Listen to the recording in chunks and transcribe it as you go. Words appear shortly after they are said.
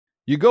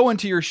You go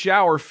into your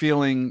shower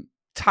feeling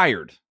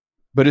tired,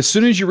 but as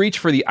soon as you reach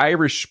for the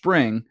Irish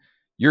Spring,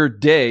 your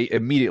day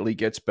immediately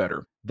gets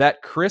better.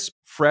 That crisp,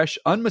 fresh,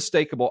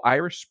 unmistakable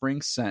Irish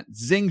Spring scent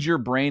zings your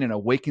brain and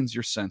awakens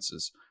your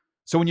senses.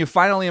 So when you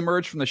finally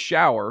emerge from the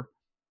shower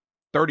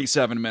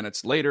 37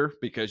 minutes later,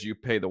 because you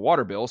pay the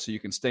water bill so you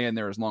can stay in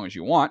there as long as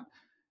you want,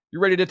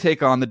 you're ready to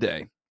take on the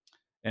day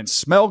and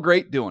smell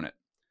great doing it.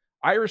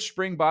 Irish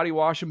Spring Body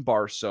Wash and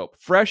Bar Soap.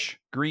 Fresh,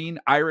 green,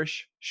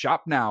 Irish.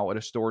 Shop now at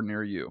a store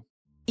near you.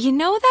 You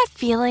know that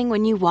feeling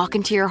when you walk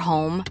into your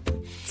home,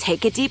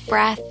 take a deep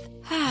breath,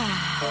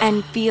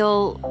 and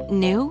feel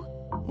new?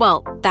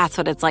 Well, that's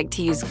what it's like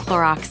to use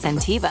Clorox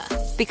Scentiva.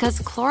 Because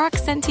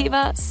Clorox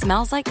Scentiva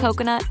smells like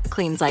coconut,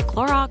 cleans like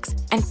Clorox,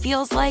 and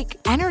feels like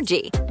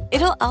energy.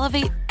 It'll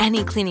elevate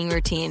any cleaning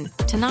routine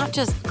to not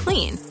just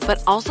clean,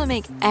 but also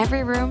make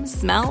every room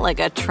smell like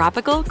a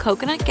tropical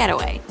coconut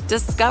getaway.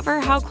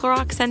 Discover how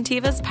Clorox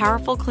Scentiva's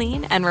powerful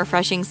clean and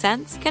refreshing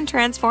scents can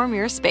transform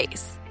your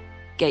space.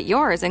 Get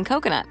yours in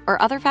coconut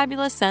or other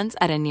fabulous scents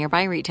at a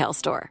nearby retail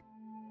store.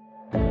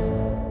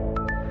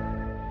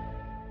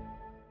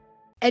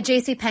 At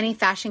JCPenney,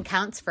 fashion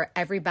counts for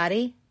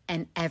everybody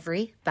and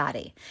every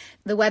body.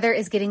 The weather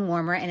is getting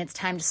warmer and it's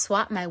time to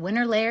swap my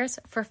winter layers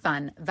for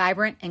fun,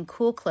 vibrant, and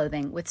cool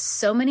clothing. With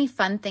so many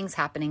fun things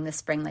happening this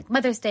spring, like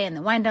Mother's Day and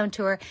the Wind Down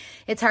Tour,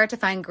 it's hard to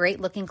find great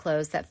looking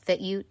clothes that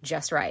fit you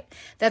just right.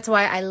 That's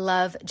why I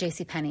love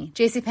JCPenney.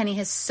 JCPenney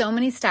has so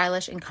many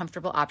stylish and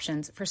comfortable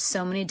options for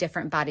so many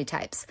different body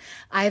types.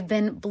 I've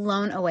been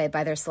blown away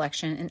by their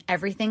selection, and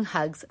everything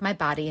hugs my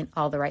body in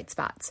all the right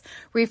spots.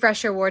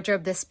 Refresh your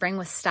wardrobe this spring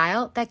with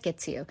style that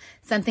gets you.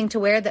 Something to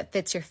wear that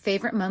fits your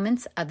favorite moments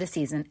of the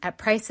season at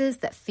prices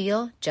that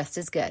feel just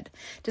as good.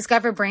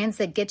 Discover brands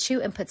that get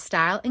you and put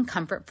style and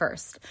comfort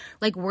first,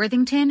 like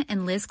Worthington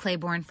and Liz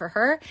Claiborne for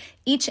her,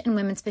 each in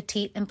women's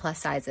petite and plus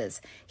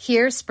sizes.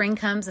 Here, spring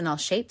comes in all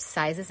shapes,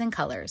 sizes, and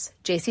colors.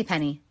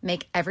 JCPenney,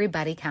 make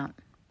everybody count.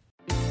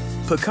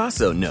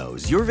 Pacaso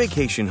knows your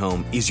vacation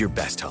home is your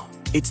best home.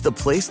 It's the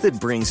place that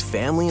brings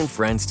family and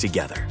friends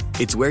together.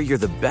 It's where you're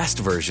the best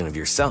version of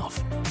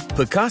yourself.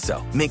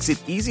 Pacaso makes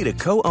it easy to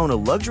co-own a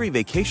luxury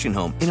vacation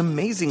home in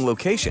amazing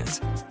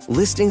locations.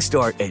 Listings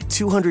start at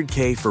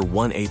 $200K for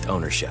 1/8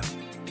 ownership.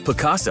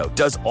 Pacaso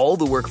does all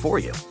the work for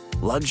you.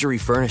 Luxury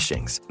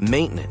furnishings,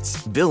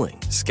 maintenance, billing,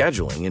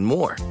 scheduling, and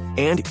more.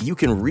 And you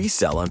can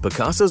resell on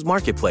Pacaso's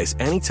marketplace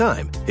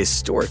anytime,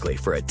 historically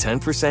for a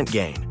 10%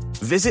 gain.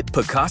 Visit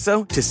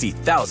Pacaso to see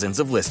thousands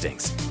of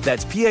listings.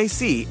 That's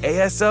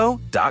PACASO.com.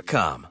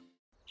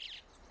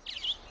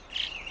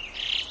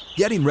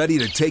 Getting ready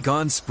to take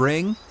on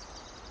spring?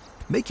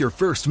 Make your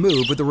first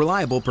move with the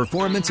reliable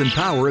performance and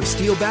power of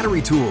Steel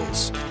battery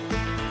tools.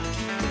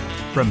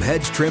 From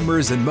hedge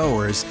trimmers and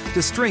mowers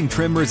to string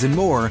trimmers and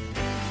more,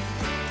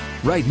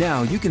 right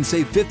now you can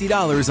save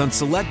 $50 on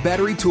select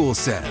battery tool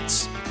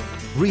sets.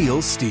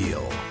 Real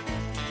Steel.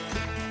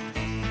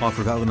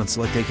 Offer valid on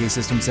select AK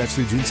system sets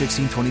through June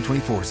 16,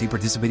 2024. See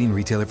participating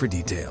retailer for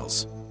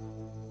details.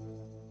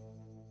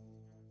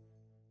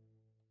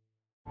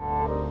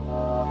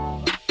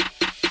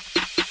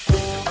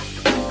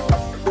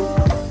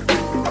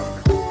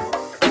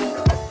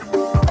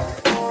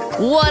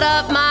 What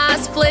up, my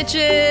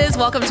splitches?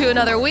 Welcome to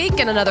another week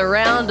and another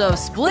round of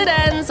Split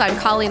Ends. I'm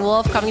Colleen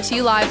Wolfe, coming to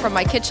you live from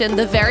my kitchen,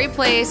 the very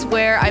place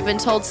where I've been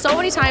told so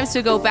many times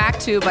to go back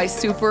to by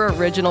super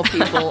original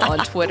people on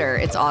Twitter.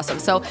 It's awesome.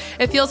 So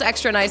it feels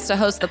extra nice to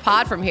host the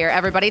pod from here.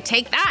 Everybody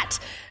take that.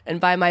 And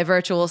by my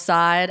virtual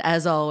side,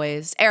 as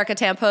always, Erica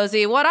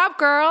Tamposi. What up,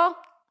 girl?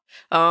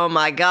 Oh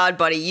my God,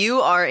 buddy,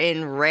 you are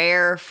in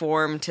rare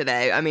form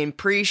today. I mean,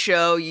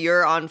 pre-show,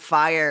 you're on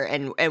fire.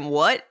 And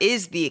what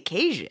is the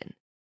occasion?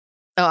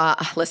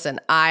 Listen,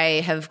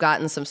 I have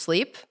gotten some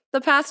sleep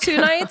the past 2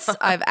 nights.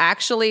 I've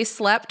actually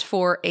slept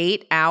for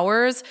 8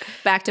 hours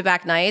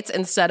back-to-back nights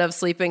instead of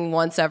sleeping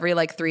once every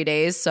 3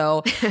 days.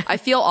 So I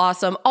feel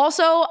awesome.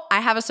 Also,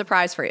 I have a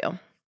surprise for you.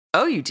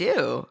 Oh, you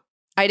do?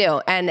 I do.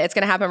 And it's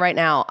going to happen right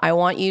now. I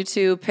want you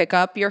to pick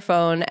up your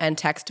phone and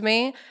text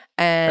me.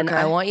 And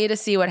I want you to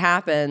see what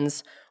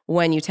happens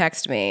when you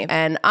text me.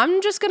 And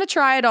I'm just going to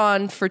try it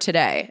on for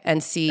today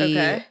and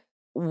see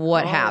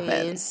what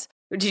happens.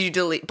 Did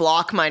you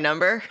block my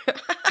number?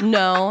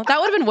 No, that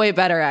would have been way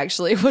better,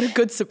 actually. What a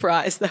good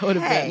surprise that would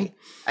have been.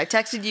 I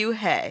texted you,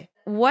 hey.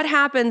 What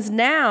happens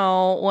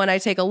now when I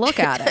take a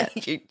look at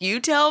it? you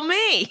tell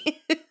me.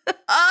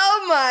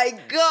 Oh my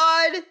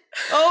God.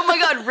 Oh my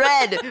God.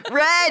 Red.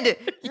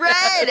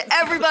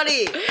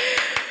 Everybody.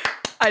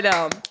 I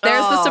know.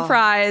 There's the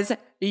surprise.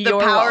 The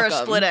power of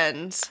Split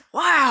Ends.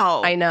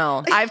 Wow. I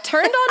know. I've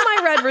turned on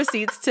my red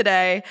receipts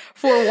today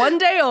for one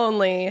day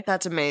only.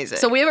 That's amazing.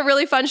 So we have a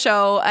really fun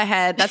show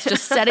ahead. That's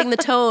just setting the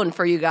tone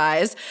for you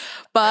guys.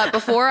 But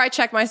before I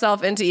check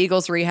myself into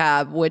Eagles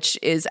rehab, which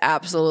is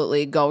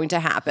absolutely going to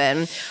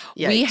happen,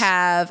 we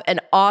have an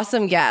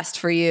awesome guest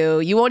for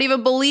you. You won't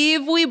even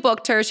believe we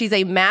booked her. She's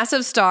a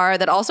massive star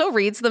that also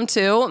reads them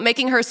too,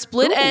 making her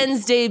Split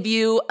Ends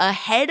debut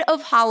ahead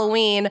of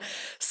Halloween.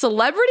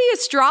 Celebrity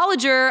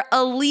astrologer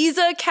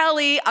Aliza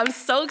Kelly. I'm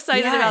so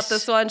excited about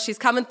this one. She's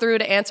coming through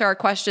to answer our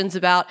questions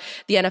about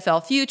the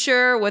NFL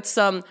future with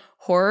some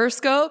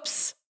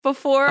horoscopes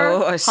before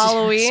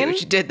Halloween. See what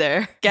you did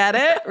there. Get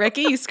it?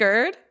 Ricky, you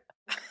scared?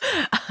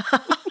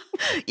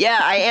 Yeah,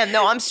 I am.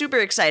 No, I'm super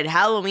excited.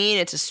 Halloween,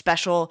 it's a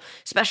special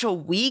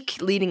week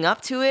leading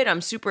up to it.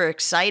 I'm super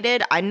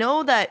excited. I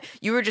know that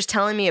you were just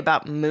telling me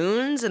about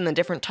moons and the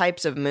different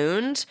types of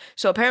moons.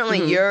 So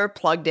apparently you're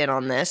plugged in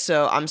on this.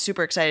 So I'm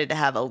super excited to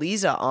have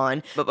Aliza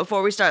on. But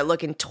before we start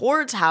looking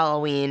towards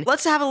Halloween,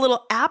 let's have a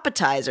little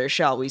appetizer,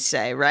 shall we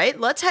say, right?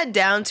 Let's head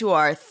down to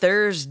our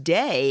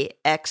Thursday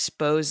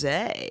expose.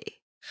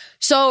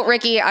 So,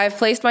 Ricky, I've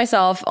placed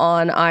myself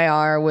on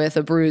IR with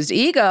a bruised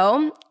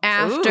ego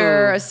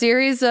after a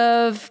series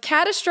of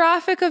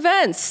catastrophic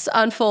events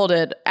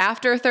unfolded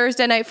after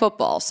Thursday Night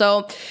Football.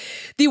 So,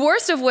 the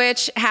worst of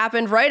which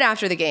happened right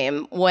after the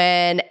game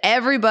when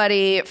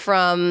everybody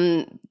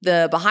from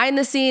the behind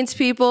the scenes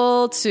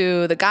people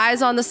to the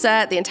guys on the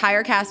set, the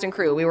entire cast and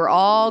crew, we were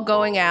all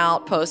going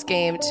out post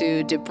game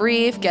to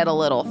debrief, get a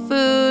little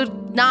food,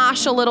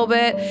 nosh a little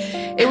bit.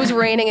 It was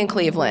raining in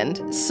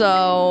Cleveland.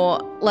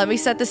 So let me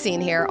set the scene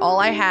here. All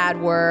I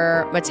had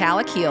were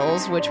metallic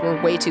heels, which were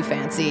way too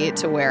fancy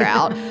to wear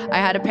out. I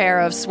had a pair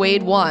of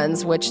suede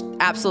ones, which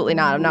absolutely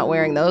not. I'm not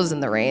wearing those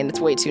in the rain.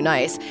 It's way too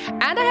nice.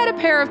 And I had a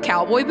pair of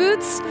cowboy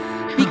boots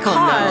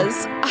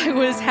because I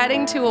was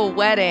heading to a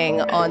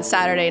wedding on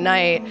Saturday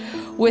night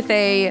with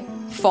a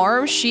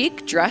farm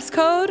chic dress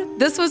code.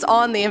 This was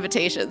on the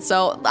invitation.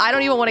 So I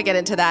don't even want to get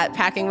into that.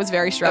 Packing was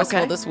very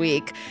stressful this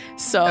week.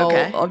 So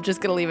I'm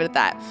just going to leave it at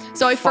that.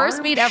 So I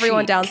first meet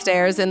everyone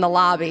downstairs in the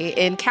lobby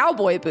in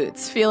cowboy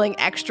boots, feeling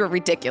extra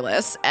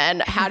ridiculous.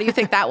 And how do you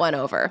think that went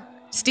over?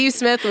 Steve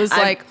Smith was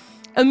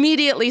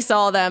immediately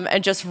saw them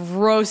and just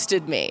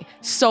roasted me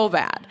so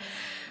bad.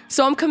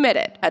 So I'm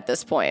committed at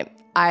this point.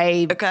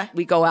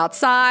 We go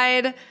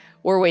outside.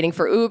 We're waiting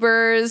for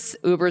Ubers.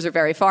 Ubers are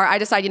very far. I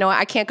decide, you know what?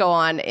 I can't go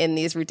on in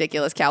these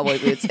ridiculous cowboy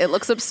boots. It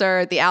looks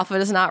absurd. The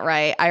outfit is not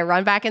right. I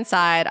run back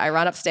inside. I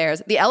run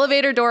upstairs. The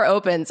elevator door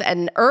opens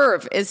and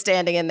Irv is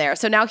standing in there.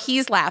 So now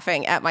he's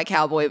laughing at my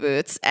cowboy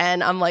boots.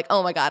 And I'm like,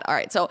 oh my God. All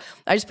right. So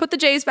I just put the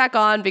J's back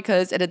on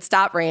because it had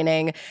stopped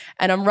raining.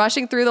 And I'm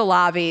rushing through the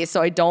lobby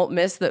so I don't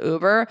miss the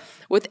Uber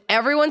with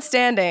everyone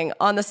standing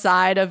on the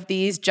side of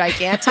these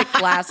gigantic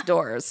glass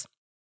doors.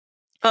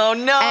 Oh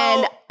no.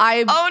 And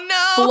I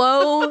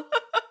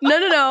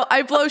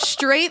I blow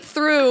straight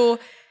through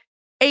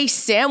a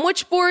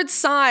sandwich board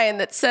sign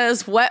that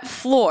says wet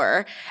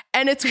floor.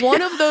 And it's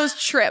one of those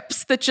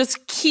trips that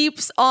just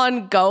keeps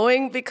on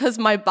going because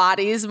my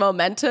body's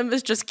momentum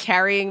is just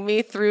carrying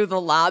me through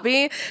the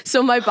lobby.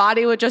 So my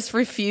body would just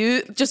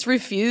refuse to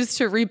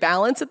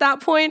rebalance at that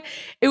point.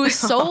 It was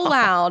so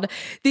loud.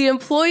 The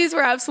employees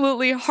were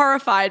absolutely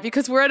horrified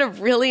because we're at a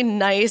really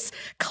nice,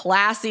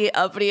 classy,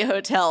 uppity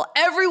hotel.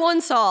 Everyone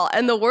saw.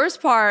 And the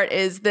worst part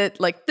is that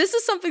this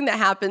is something that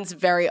happens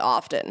very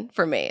often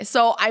for me.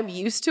 So I'm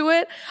used to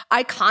it.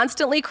 I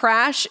constantly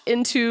crash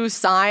into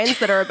signs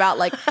that are about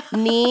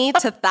knee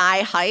to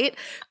thigh height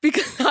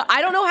because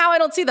I don't know how I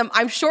don't see them.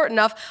 I'm short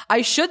enough.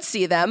 I should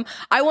see them.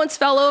 I once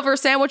fell over a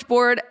sandwich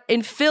board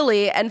in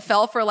Philly and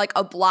fell for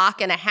a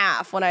block and a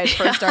half when I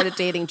first started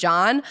dating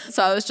John.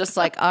 So I was just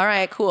like, all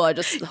right, cool.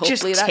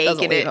 Hopefully that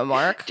doesn't leave a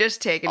mark. Just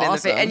take it in the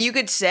face. And you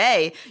could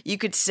say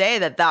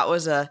that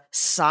was a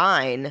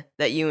sign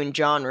that you and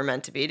John were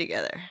meant to be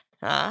together.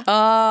 Huh?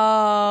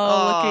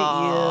 Oh, look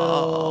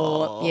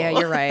at you. Yeah,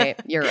 you're right.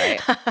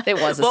 It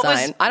was a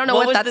sign. I don't know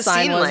what that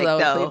sign was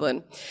though,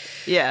 Cleveland.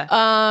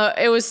 Yeah.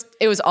 It was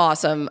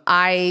awesome.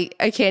 I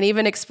can't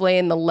even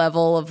explain the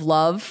level of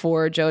love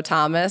for Joe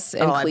Thomas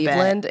in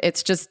Cleveland.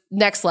 It's just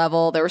next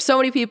level. There were so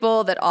many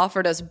people that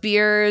offered us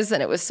beers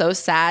and it was so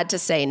sad to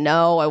say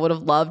no. I would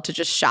have loved to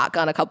just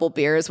shotgun a couple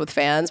beers with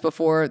fans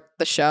before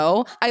the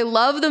show. I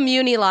love the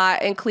Muni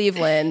lot in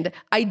Cleveland.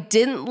 I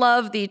didn't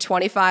love the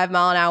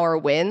 25-mile-an-hour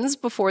winds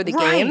before the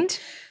game.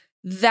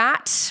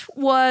 That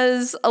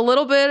was a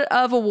little bit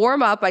of a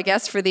warm-up, I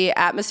guess, for the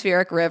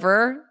atmospheric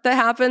river that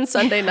happened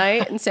Sunday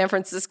night in San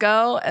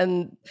Francisco.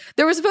 And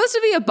there was supposed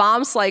to be a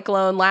bomb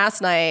cyclone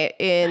last night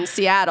in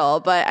Seattle,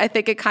 but I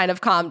think it kind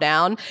of calmed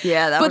down.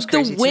 Yeah, that was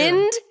crazy. But the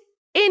wind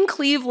in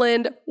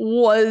Cleveland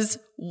was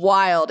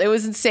wild. It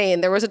was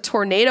insane. There was a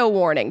tornado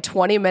warning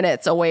 20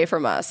 minutes away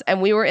from us,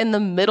 and we were in the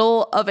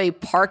middle of a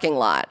parking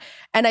lot.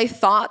 And I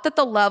thought that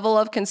the level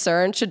of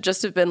concern should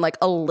just have been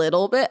a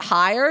little bit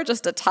higher,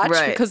 just a touch,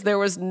 because there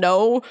was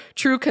no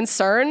true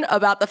concern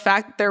about the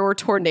fact that there were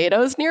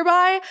tornadoes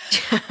nearby.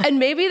 And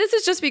maybe this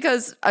is just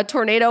because a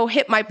tornado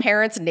hit my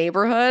parents'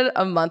 neighborhood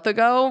a month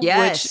ago,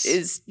 which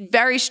is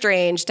very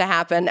strange to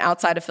happen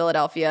outside of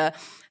Philadelphia.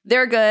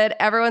 They're good.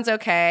 Everyone's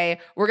okay.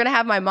 We're going to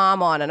have my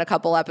mom on in a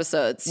couple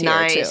episodes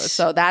here too.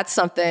 So that's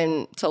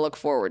something to look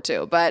forward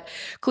to. But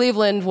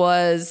Cleveland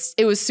was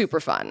super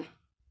fun.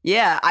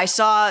 Yeah, I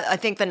saw, I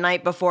think the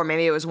night before,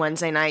 maybe it was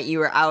Wednesday night, you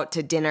were out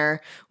to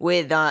dinner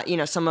with,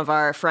 some of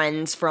our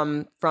friends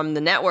from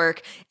the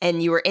network,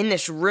 and you were in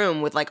this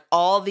room with like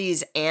all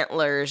these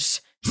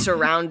antlers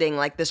surrounding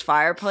like this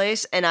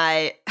fireplace. And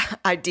I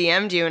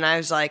DM'd you and I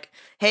was like,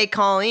 hey,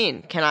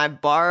 Colleen, can I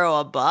borrow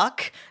a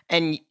buck?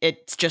 And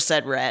it just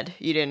said red.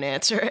 You didn't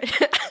answer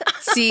it.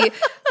 See,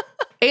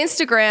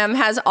 Instagram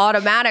has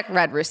automatic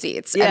red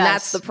receipts, and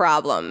that's the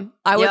problem.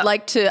 I would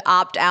like to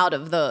opt out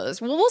of those.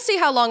 Well, we'll see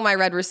how long my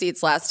red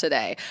receipts last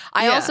today.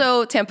 I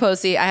also,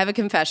 Tamposi, I have a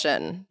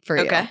confession for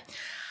you. Okay.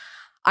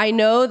 I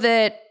know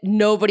that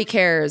nobody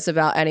cares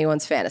about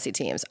anyone's fantasy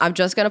teams. I'm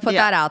just going to put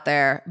that out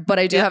there, but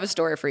I do have a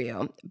story for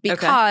you.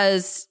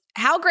 Because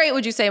how great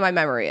would you say my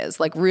memory is?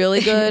 Like really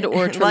good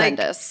or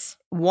tremendous?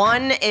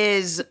 1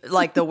 is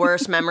like the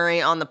worst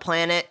memory on the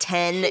planet.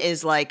 10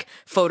 is like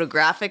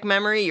photographic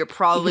memory. You're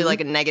probably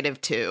like a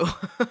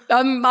 -2.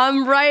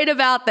 I'm right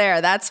about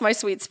there. That's my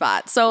sweet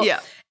spot. So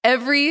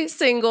every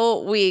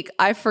single week,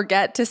 I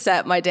forget to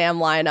set my damn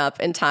lineup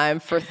in time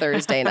for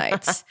Thursday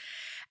nights.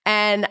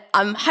 And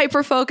I'm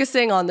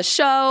hyper-focusing on the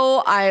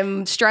show.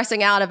 I'm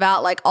stressing out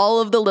about like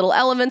all of the little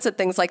elements and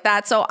things like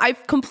that. So I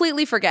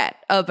completely forget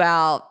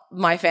about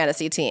my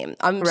fantasy team.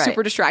 I'm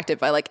super distracted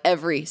by like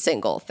every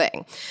single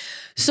thing.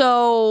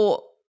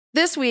 So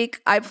this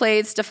week I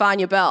played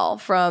Stefania Bell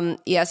from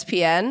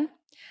ESPN.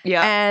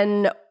 Yeah.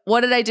 And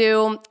what did I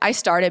do? I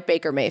started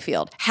Baker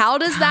Mayfield. How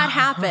does that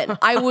happen?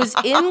 I was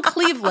in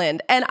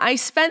Cleveland and I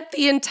spent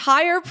the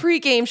entire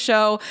pregame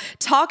show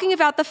talking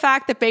about the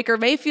fact that Baker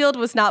Mayfield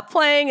was not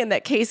playing and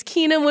that Case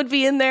Keenum would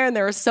be in there and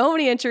there were so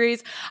many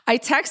injuries. I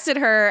texted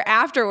her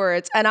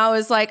afterwards and I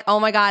was like, oh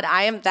my God,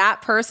 I am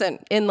that person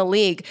in the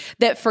league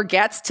that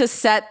forgets to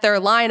set their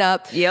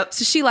lineup. Yep.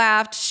 So she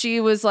laughed.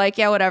 She was like,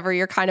 yeah, whatever,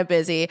 you're kind of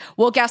busy.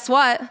 Well, guess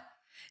what?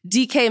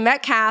 DK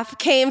Metcalf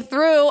came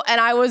through and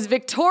I was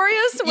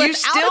victorious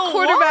without a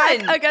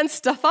quarterback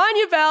against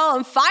Stefania Bell.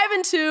 I'm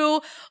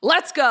 5-2.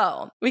 Let's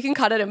go. We can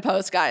cut it in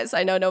post, guys.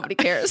 I know nobody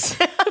cares.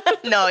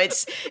 No,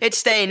 it's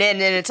staying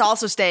in, and it's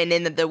also staying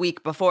in the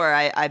week before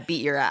I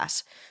beat your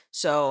ass.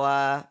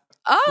 So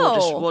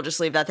we'll just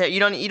leave that there.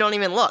 You don't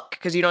even look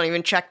because you don't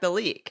even check the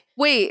league.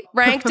 Wait,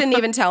 Rank didn't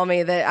even tell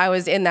me that I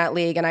was in that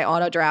league and I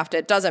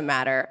auto-drafted. Doesn't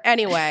matter.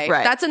 Anyway,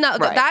 that's enough.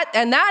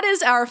 That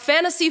is our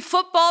fantasy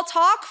football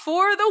talk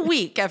for the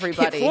week,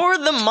 everybody. For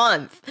the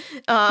month.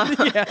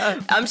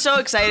 I'm so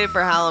excited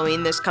for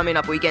Halloween this coming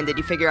up weekend. Did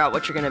you figure out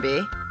what you're going to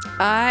be?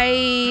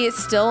 I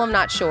still am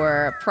not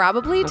sure.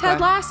 Probably Ted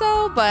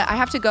Lasso, but I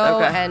have to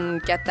go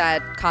and get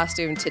that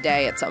costume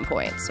today at some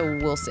point. So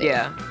we'll see.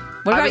 Yeah.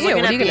 What about you?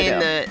 What are you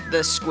going to do?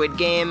 The Squid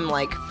Game,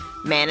 like,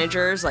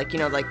 managers, like,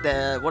 like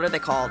the, what are they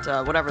called?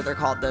 Whatever they're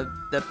called, the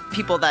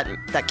people that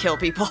kill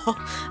people.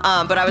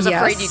 But I was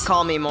afraid you'd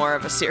call me more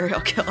of a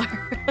serial killer.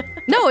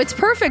 No, it's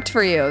perfect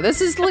for you.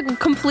 This is like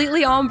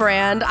completely on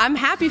brand. I'm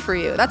happy for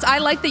you. I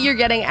like that you're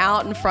getting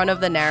out in front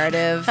of the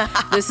narrative.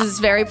 This is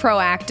very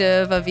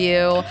proactive of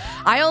you.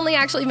 I only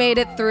actually made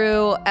it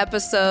through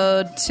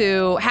episode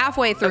 2,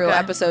 halfway through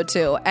episode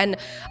 2, and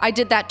I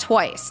did that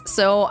twice.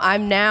 So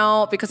I'm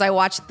now, because I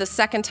watched the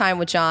second time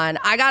with John,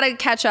 I gotta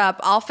catch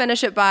up. I'll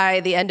finish it by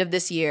the end of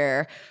this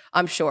year,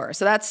 I'm sure.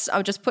 So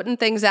I'm just putting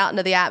things out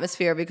into the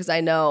atmosphere because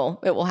I know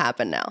it will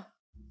happen now.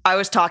 I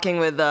was talking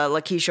with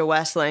Lakeisha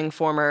Westling,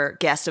 former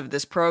guest of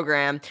this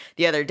program,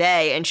 the other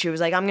day, and she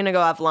was like, I'm going to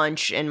go have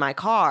lunch in my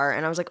car.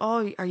 And I was like,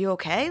 oh, are you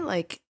okay?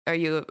 Like, are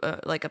you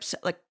like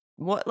upset? Like,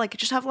 what? Like,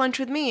 just have lunch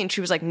with me. And she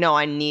was like, no,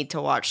 I need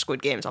to watch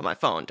Squid Games on my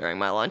phone during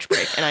my lunch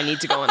break, and I need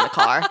to go in the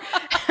car.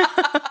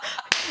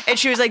 And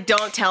she was like,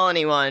 don't tell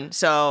anyone.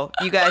 So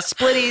you guys,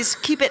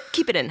 splitties, keep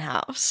it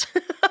in-house.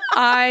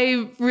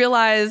 I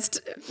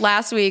realized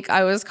last week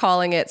I was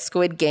calling it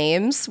Squid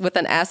Games with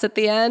an S at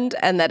the end,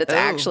 and that it's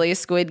actually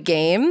Squid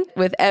Game.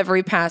 With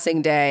every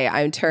passing day,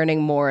 I'm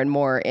turning more and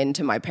more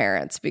into my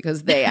parents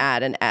because they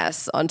add an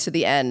S onto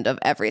the end of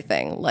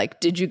everything. Like,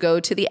 did you go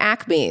to the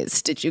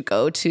Acme's? Did you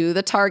go to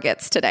the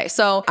Targets today?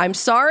 So I'm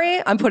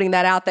sorry. I'm putting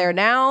that out there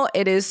now.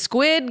 It is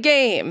Squid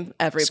Game,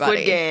 everybody.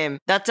 Squid Game.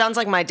 That sounds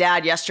like my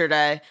dad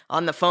yesterday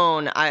on the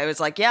phone. I was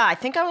like, yeah, I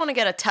think I want to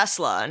get a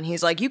Tesla. And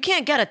he's like, you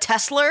can't get a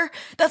Tesla?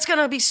 That's going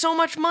to be so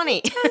much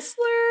money.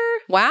 Tesla.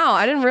 Wow,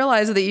 I didn't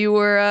realize that you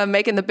were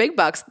making the big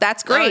bucks.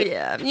 That's great. Oh,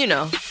 yeah, you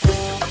know.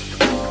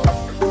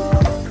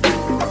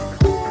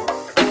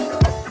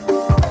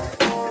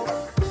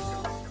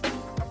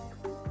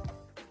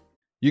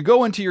 You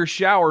go into your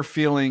shower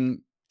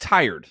feeling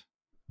tired,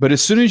 but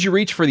as soon as you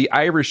reach for the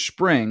Irish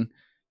Spring,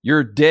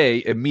 your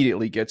day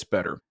immediately gets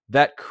better.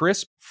 That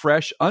crisp,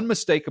 fresh,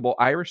 unmistakable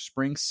Irish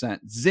Spring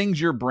scent zings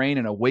your brain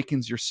and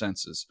awakens your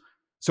senses.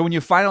 So when you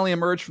finally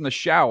emerge from the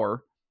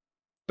shower,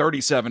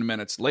 37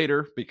 minutes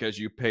later, because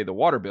you pay the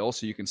water bill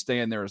so you can stay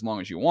in there as long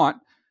as you want,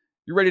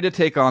 you're ready to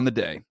take on the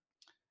day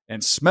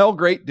and smell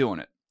great doing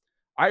it.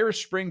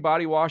 Irish Spring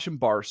Body Wash and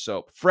Bar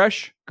Soap.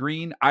 Fresh,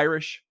 green,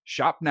 Irish.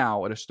 Shop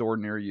now at a store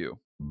near you.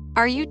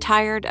 Are you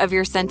tired of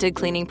your scented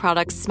cleaning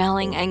products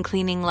smelling and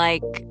cleaning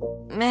like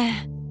meh?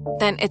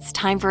 Then it's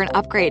time for an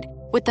upgrade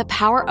with the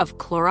power of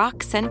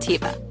Clorox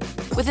Scentiva.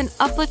 With an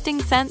uplifting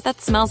scent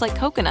that smells like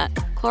coconut,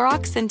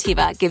 Clorox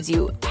Scentiva gives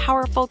you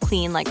powerful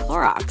clean like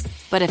Clorox,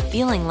 but a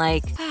feeling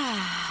like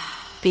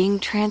being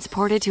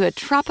transported to a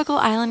tropical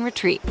island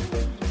retreat.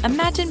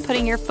 Imagine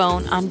putting your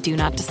phone on Do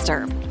Not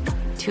Disturb,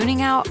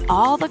 tuning out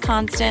all the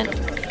constant,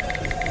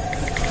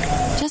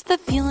 just the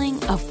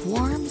feeling of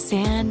warm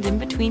sand in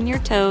between your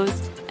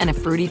toes and a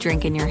fruity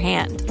drink in your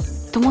hand.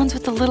 The ones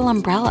with the little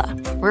umbrella.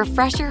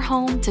 Refresh your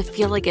home to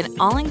feel like an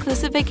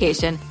all-inclusive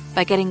vacation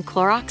by getting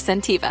Clorox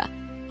Scentiva.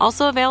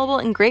 Also available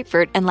in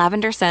grapefruit and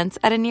lavender scents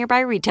at a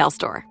nearby retail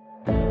store.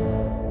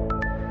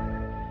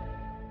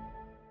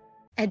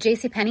 At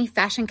JCPenney,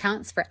 fashion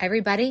counts for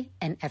everybody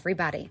and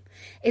everybody.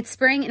 It's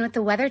spring, and with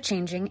the weather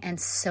changing and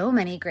so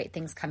many great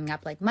things coming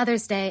up like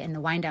Mother's Day and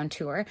the Wind Down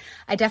Tour,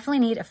 I definitely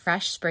need a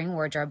fresh spring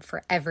wardrobe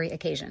for every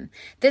occasion.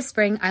 This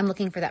spring, I'm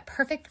looking for that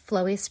perfect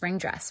flowy spring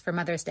dress for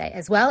Mother's Day,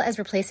 as well as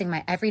replacing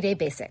my everyday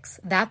basics.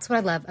 That's what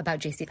I love about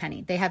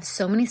JCPenney. They have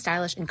so many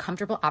stylish and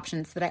comfortable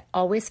options that I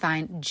always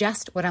find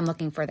just what I'm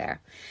looking for there.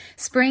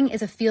 Spring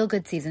is a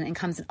feel-good season and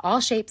comes in all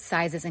shapes,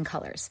 sizes, and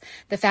colors.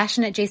 The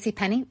fashion at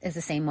JCPenney is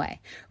the same way.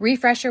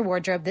 Refresh your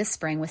wardrobe this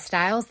spring with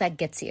styles that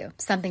gets you,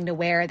 something to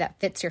wear that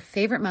fits your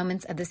favorite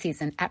moments of the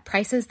season at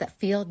prices that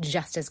feel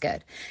just as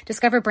good.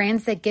 Discover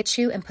brands that get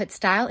you and put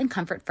style and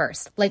comfort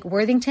first, like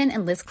Worthington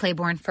and Liz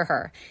Claiborne for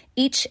her,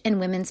 each in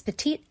women's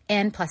petite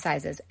and plus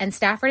sizes, and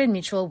Stafford and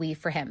Mutual Weave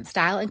for him,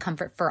 style and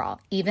comfort for all,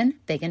 even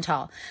big and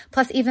tall.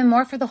 Plus even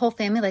more for the whole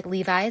family like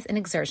Levi's and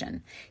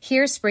Exertion.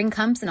 Here, spring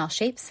comes in all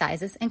shapes,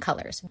 sizes, and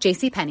colors.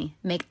 JCPenney,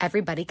 make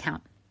everybody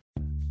count.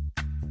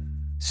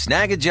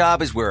 Snag a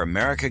Job is where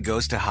America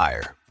goes to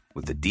hire,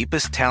 with the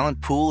deepest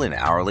talent pool in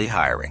hourly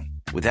hiring.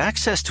 With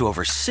access to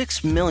over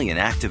 6 million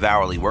active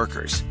hourly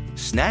workers,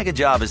 Snag a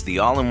Job is the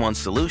all-in-one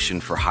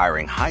solution for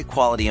hiring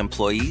high-quality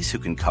employees who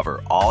can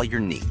cover all your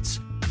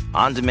needs.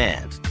 On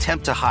demand,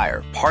 temp to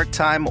hire,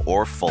 part-time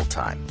or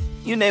full-time.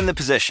 You name the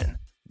position.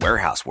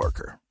 Warehouse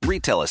worker,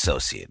 retail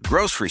associate,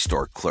 grocery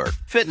store clerk,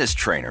 fitness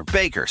trainer,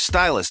 baker,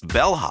 stylist,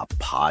 bellhop,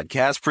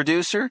 podcast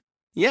producer.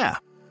 Yeah,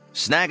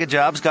 Snag a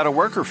Job's got a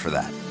worker for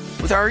that.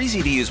 With our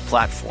easy-to-use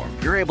platform,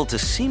 you're able to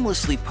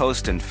seamlessly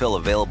post and fill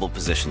available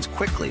positions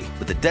quickly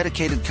with a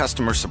dedicated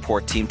customer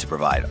support team to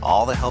provide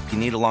all the help you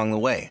need along the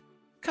way.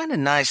 Kind of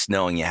nice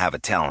knowing you have a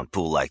talent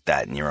pool like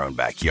that in your own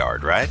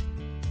backyard, right?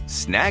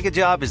 Snag a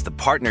Job is the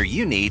partner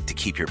you need to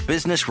keep your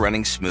business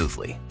running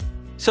smoothly.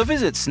 So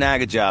visit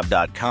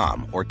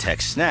snagajob.com or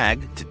text SNAG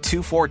to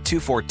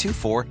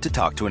 242424 to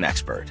talk to an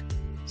expert.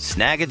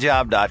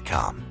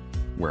 Snagajob.com,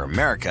 where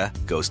America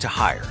goes to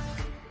hire.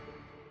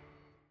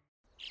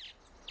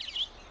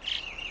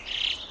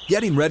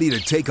 Getting ready to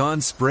take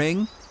on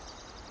spring?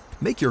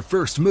 Make your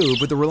first move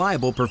with the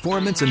reliable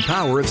performance and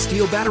power of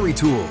Steel battery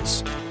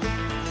tools.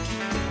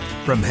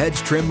 From hedge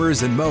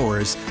trimmers and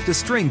mowers to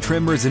string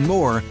trimmers and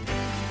more,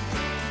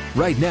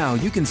 right now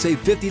you can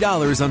save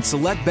 $50 on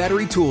select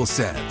battery tool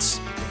sets.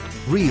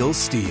 Real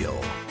Steel.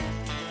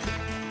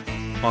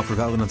 Offer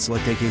valid on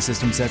select AK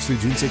system sets through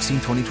June 16,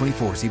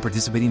 2024. See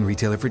participating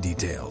retailer for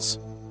details.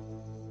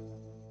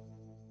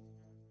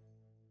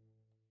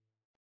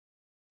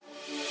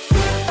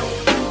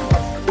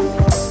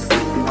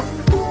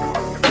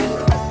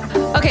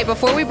 Okay,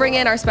 before we bring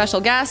in our special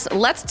guest,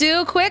 let's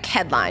do a quick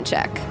headline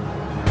check.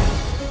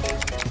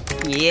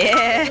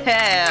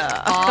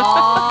 Yeah.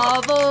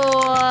 Oh,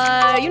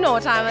 boy. You know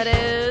what time it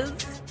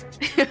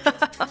is.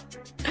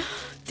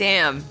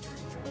 Damn.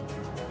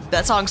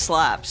 That song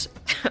slaps.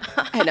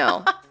 I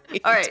know.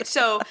 All right,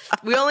 so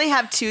we only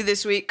have 2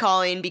 this week,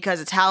 Colleen,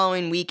 because it's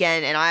Halloween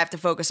weekend, and I have to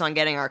focus on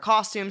getting our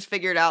costumes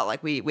figured out.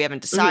 Like we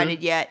haven't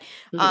decided yet.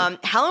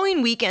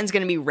 Halloween weekend's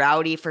going to be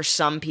rowdy for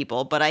some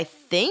people, but I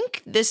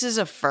think this is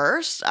a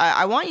first.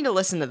 I want you to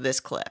listen to this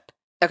clip.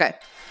 Okay.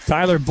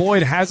 Tyler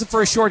Boyd has it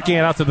for a short gain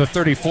out to the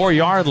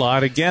 34-yard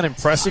line. Again,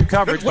 impressive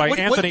coverage by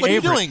Anthony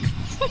Avery.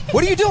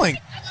 What are you doing?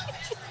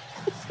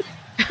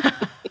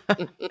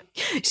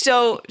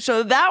 So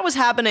that was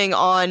happening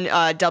on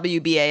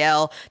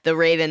WBAL, the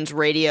Ravens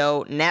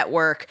radio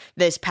network,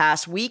 this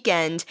past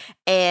weekend,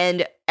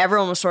 and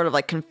everyone was sort of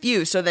like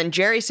confused. So then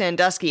Jerry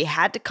Sandusky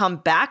had to come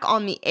back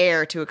on the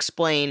air to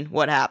explain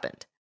what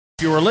happened.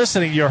 If you were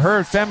listening, you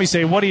heard Femi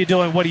say, "What are you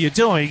doing? What are you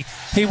doing?"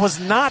 He was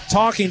not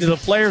talking to the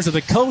players or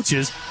the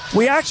coaches.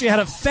 We actually had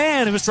a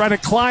fan who was trying to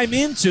climb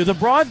into the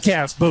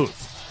broadcast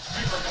booth.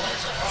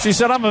 She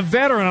said, "I'm a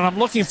veteran and I'm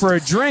looking for a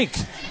drink."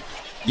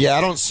 Yeah,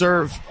 I don't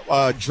serve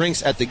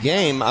drinks at the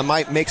game. I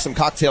might make some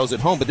cocktails at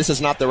home, but this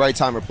is not the right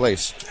time or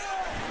place.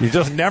 You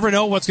just never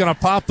know what's going to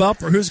pop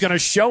up or who's going to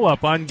show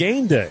up on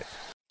game day.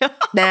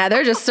 Nah,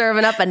 they're just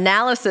serving up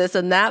analysis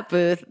in that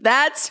booth.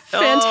 That's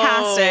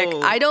fantastic.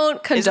 Oh, I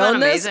don't condone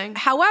this. amazing?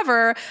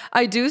 However,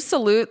 I do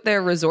salute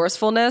their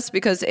resourcefulness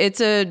because it's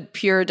a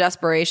pure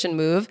desperation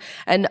move.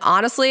 And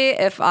honestly,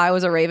 if I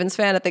was a Ravens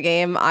fan at the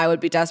game, I would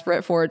be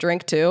desperate for a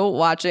drink too,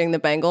 watching the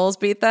Bengals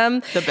beat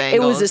them. The Bengals,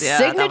 it was a yeah,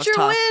 that was signature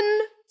tough. win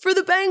for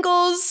the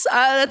Bengals.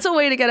 That's a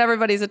way to get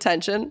everybody's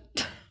attention.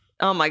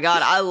 Oh my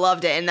God, I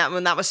loved it. And that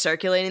when that was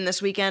circulating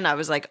this weekend, I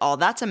was like, oh,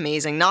 that's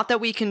amazing. Not that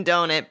we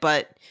condone it,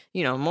 but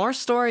you know, more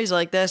stories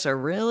like this are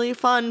really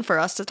fun for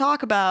us to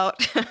talk about.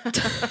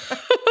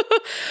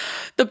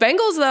 The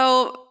Bengals,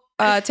 though,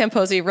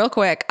 Tamposi, real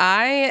quick,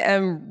 I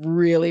am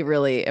really,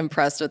 really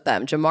impressed with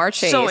them. Jamar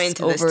Chase. So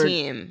into this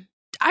team.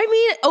 I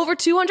mean, over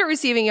 200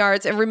 receiving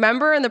yards. And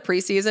remember in the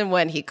preseason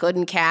when he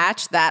couldn't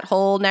catch, that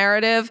whole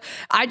narrative?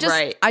 I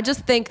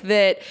just think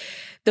that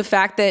the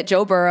fact that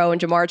Joe Burrow and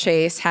Jamar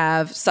Chase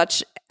have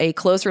such a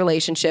close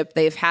relationship.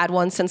 They've had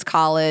one since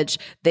college.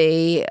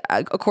 They,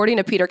 according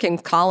to Peter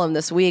King's column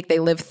this week, they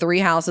live 3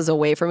 houses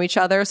away from each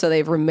other. So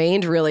they've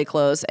remained really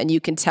close. And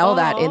you can tell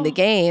that in the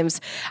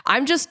games.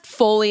 I'm just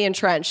fully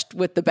entrenched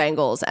with the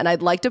Bengals. And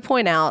I'd like to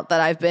point out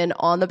that I've been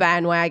on the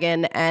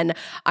bandwagon and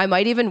I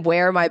might even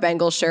wear my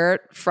Bengals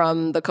shirt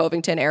from the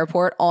Covington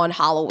airport on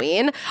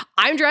Halloween.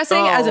 I'm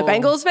dressing as a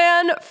Bengals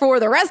fan for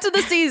the rest of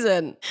the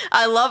season.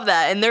 I love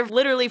that. And they're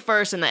literally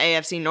first in the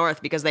AFC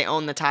North because they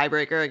own the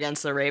tiebreaker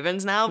against the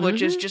Ravens now,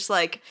 which is just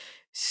like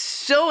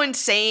so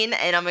insane.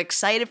 And I'm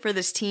excited for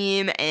this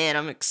team and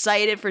I'm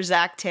excited for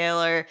Zach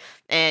Taylor.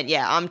 And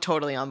yeah, I'm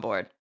totally on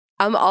board.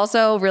 I'm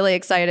also really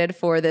excited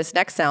for this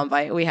next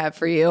soundbite we have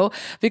for you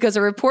because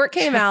a report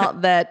came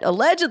out that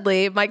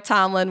allegedly Mike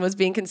Tomlin was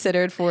being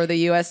considered for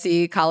the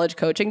USC college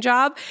coaching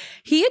job.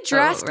 He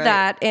addressed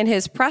that in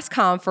his press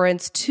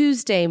conference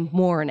Tuesday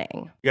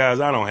morning. Guys,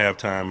 I don't have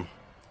time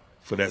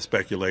for that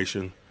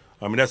speculation.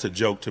 I mean, that's a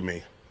joke to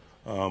me.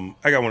 I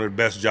got one of the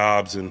best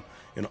jobs in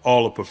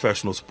all of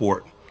professional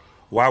sport.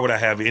 Why would I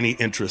have any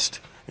interest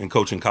in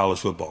coaching college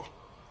football?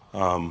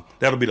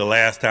 That'll be the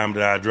last time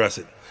that I address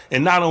it.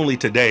 And not only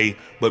today,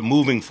 but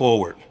moving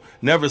forward.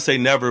 Never say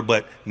never,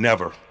 but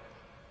never.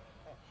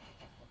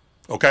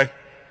 Okay?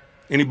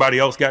 Anybody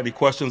else got any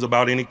questions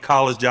about any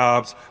college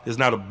jobs? There's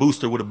not a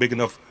booster with a big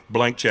enough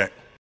blank check.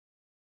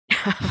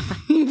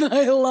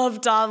 I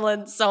love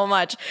Tomlin so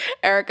much.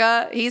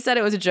 Erica, he said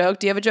it was a joke.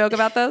 Do you have a joke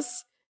about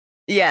this?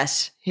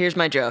 Yes. Here's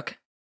my joke.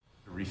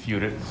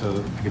 Refute it so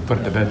that I can put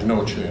it to bed. There's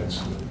no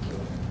chance.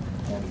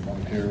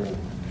 I'm here and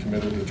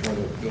committed to try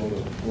to build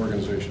an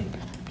organization.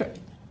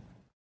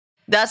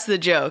 That's the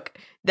joke.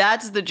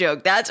 That's the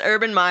joke. That's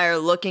Urban Meyer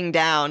looking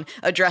down,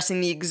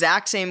 addressing the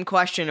exact same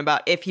question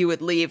about if he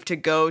would leave to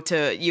go to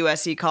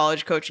USC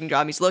college coaching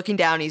job. He's looking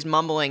down, he's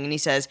mumbling, and he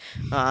says,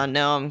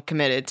 no, I'm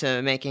committed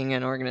to making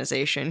an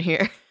organization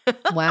here.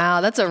 Wow,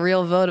 that's a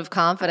real vote of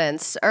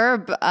confidence.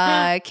 Herb,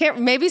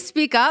 can't maybe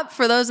speak up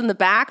for those in the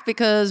back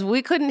because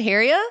we couldn't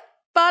hear you,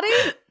 buddy?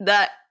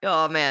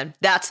 Oh man,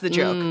 that's the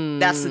joke.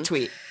 That's the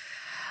tweet.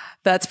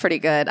 That's pretty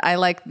good. I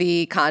like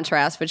the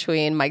contrast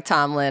between Mike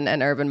Tomlin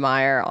and Urban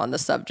Meyer on the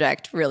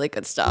subject. Really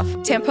good stuff.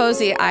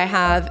 Tamposi, I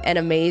have an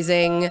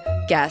amazing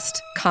guest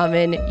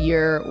coming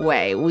your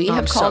way. We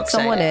have called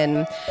someone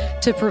in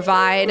to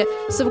provide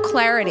some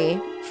clarity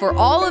for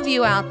all of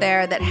you out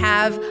there that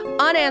have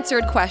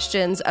unanswered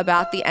questions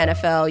about the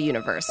NFL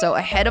universe. So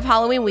ahead of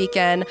Halloween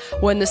weekend,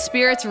 when the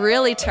spirits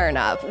really turn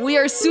up, we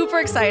are super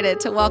excited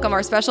to welcome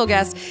our special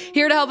guest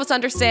here to help us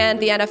understand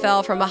the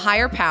NFL from a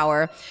higher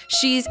power.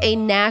 She's a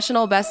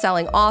national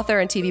best-selling author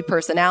and TV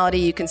personality.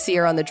 You can see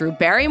her on The Drew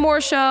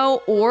Barrymore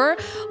Show or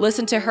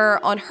listen to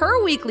her on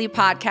her weekly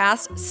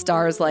podcast,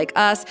 Stars Like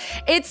Us.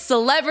 It's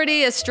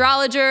celebrity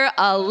astrologer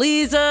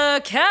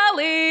Aliza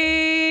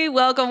Kelly.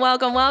 Welcome,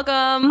 welcome,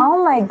 welcome.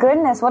 Oh my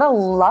goodness, what a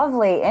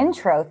lovely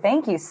intro.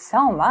 Thank you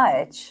so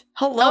much.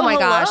 Hello. Oh my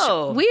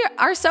gosh. We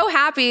are so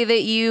happy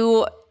that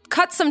you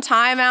cut some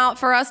time out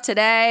for us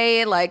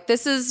today. Like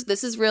this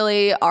is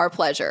really our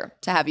pleasure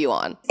to have you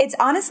on. It's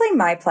honestly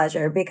my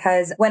pleasure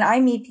because when I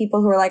meet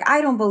people who are like,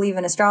 I don't believe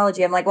in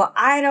astrology, I'm like, well,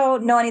 I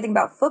don't know anything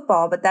about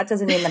football, but that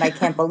doesn't mean that I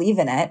can't believe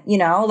in it. You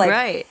know,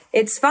 like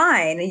It's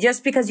fine.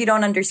 Just because you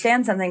don't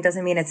understand something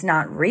doesn't mean it's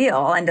not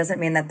real and doesn't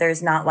mean that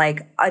there's not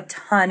like a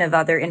ton of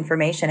other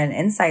information and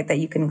insight that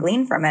you can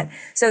glean from it.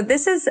 So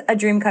this is a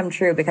dream come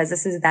true because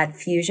this is that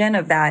fusion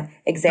of that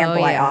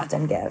example I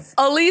often give.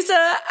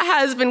 Aliza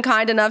has been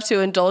kind enough to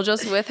indulge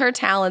us with her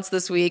talents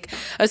this week,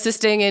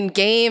 assisting in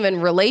game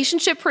and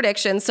relationship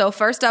predictions. So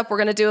first up, we're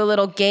going to do a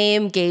little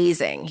game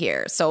gazing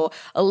here. So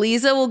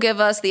Aliza will give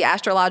us the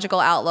astrological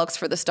outlooks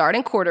for the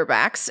starting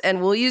quarterbacks, and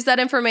we'll use that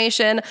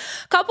information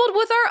coupled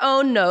with our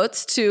own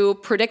notes to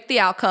predict the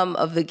outcome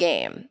of the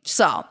game.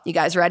 So you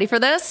guys ready for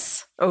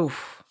this? Oh,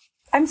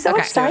 I'm so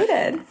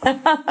excited.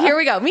 Here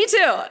we go. Me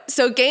too.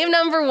 So game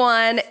number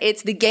 1,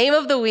 it's the game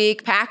of the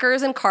week,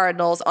 Packers and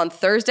Cardinals on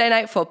Thursday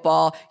Night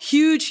Football.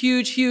 Huge,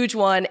 huge, huge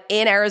one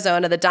in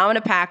Arizona. The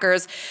dominant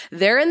Packers,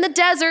 they're in the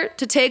desert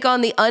to take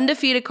on the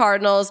undefeated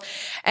Cardinals.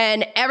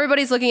 And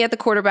everybody's looking at the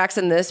quarterbacks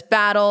in this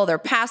battle, their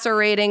passer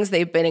ratings.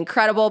 They've been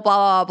incredible,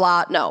 blah,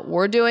 blah, blah. No,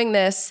 we're doing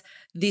this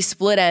the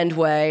split end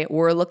way.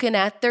 We're looking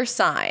at their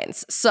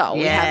signs. So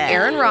we have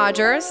Aaron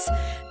Rodgers,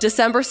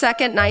 December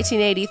 2nd,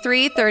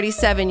 1983,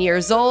 37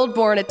 years old,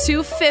 born at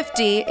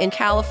 250 in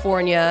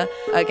California,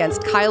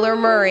 against Kyler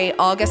Murray,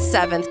 August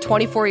 7th,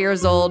 24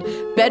 years old,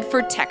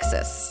 Bedford,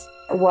 Texas.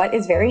 What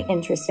is very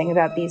interesting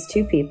about these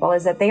two people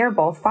is that they are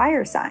both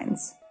fire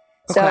signs.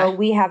 So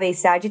we have a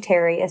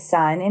Sagittarius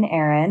sun in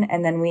Aaron,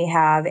 and then we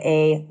have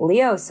a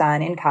Leo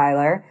sun in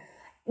Kyler.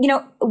 You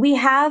know, we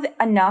have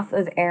enough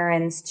of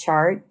Aaron's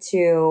chart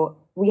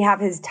we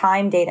have his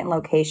time, date, and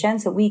location.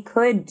 So we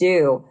could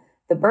do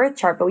the birth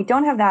chart, but we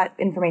don't have that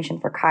information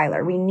for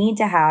Kyler. We need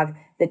to have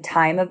the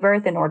time of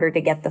birth in order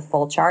to get the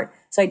full chart.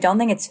 So I don't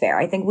think it's fair.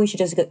 I think we should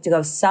just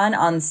go sun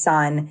on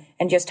sun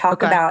and just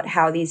talk about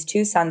how these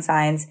two sun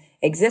signs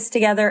exist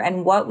together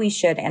and what we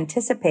should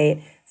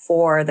anticipate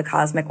for the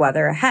cosmic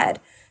weather ahead.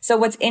 So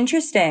what's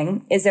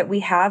interesting is that we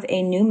have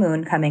a new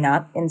moon coming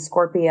up in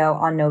Scorpio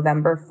on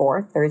November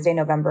 4th, Thursday,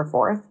 November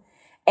 4th.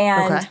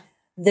 And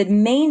the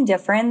main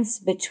difference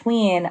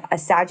between a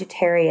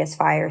Sagittarius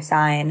fire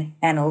sign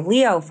and a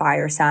Leo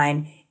fire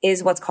sign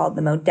is what's called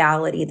the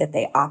modality that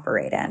they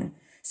operate in.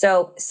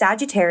 So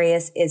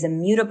Sagittarius is a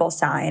mutable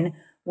sign,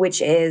 which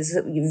is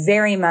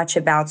very much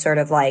about sort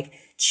of like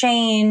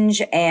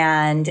change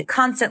and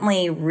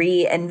constantly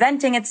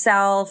reinventing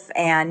itself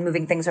and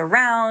moving things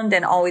around,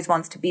 and always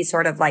wants to be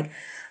sort of like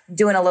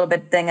doing a little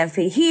bit thing of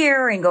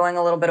here and going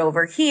a little bit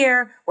over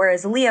here.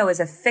 Whereas Leo is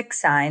a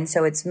fixed sign.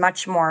 So it's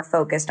much more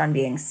focused on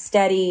being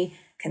steady,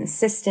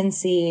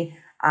 consistency,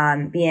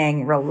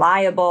 being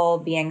reliable,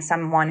 being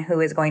someone who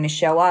is going to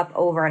show up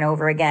over and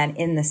over again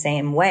in the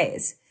same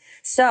ways.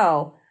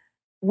 So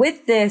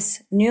with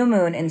this new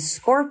moon in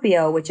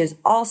Scorpio, which is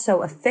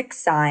also a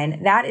fixed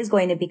sign, that is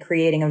going to be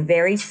creating a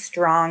very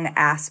strong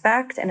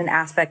aspect, and an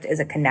aspect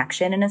is a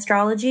connection in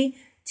astrology,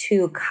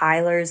 to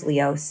Kyler's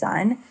Leo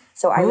sun.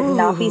 So I would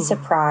not be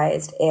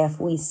surprised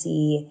if we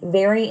see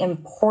very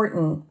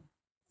important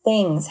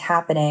things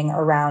happening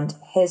around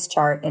his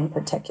chart in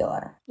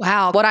particular.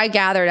 Wow. What I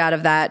gathered out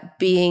of that,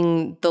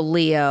 being the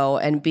Leo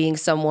and being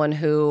someone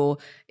who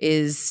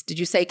is, did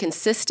you say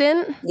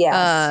consistent?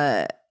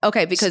 Yes.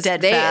 Okay, because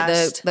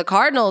the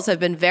Cardinals have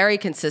been very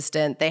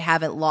consistent. They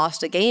haven't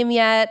lost a game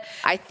yet.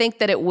 I think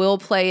that it will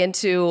play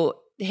into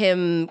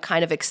him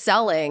kind of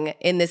excelling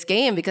in this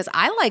game, because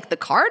I like the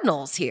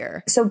Cardinals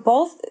here. So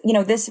both,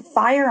 this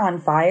fire on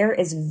fire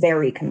is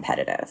very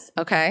competitive.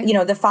 Okay.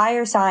 The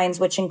fire signs,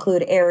 which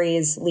include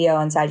Aries,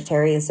 Leo, and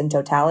Sagittarius in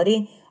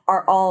totality,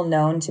 are all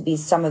known to be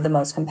some of the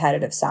most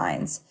competitive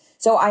signs.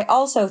 So I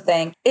also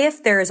think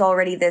if there is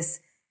already this,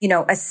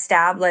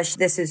 established,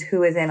 this is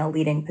who is in a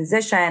leading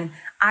position,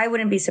 I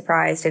wouldn't be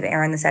surprised if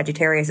Aaron the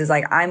Sagittarius is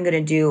like, I'm going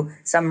to do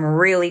some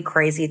really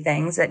crazy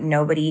things that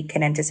nobody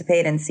can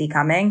anticipate and see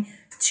coming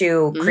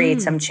to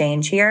create some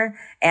change here.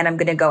 And I'm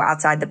going to go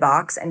outside the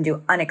box and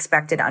do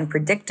unexpected,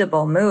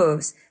 unpredictable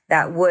moves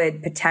that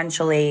would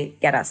potentially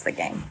get us the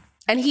game.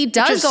 And he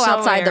does go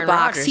outside the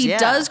box. Rodgers, he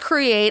does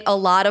create a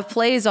lot of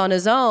plays on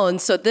his own.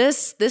 So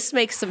this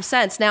makes some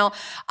sense. Now,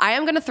 I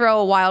am going to throw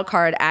a wild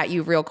card at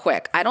you real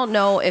quick. I don't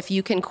know if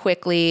you can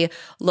quickly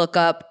look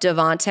up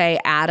Davante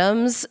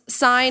Adams'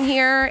 sign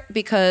here,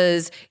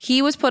 because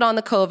he was put on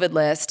the COVID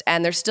list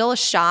and there's still a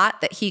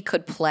shot that he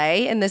could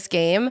play in this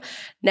game.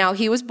 Now,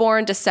 he was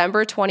born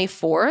December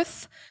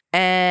 24th.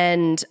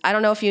 And I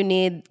don't know if you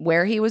need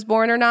where he was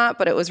born or not,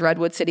 but it was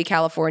Redwood City,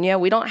 California.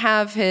 We don't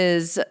have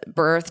his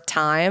birth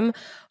time,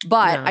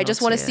 but I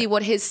just want to see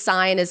what his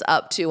sign is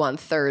up to on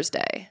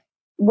Thursday.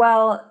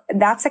 Well,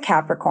 that's a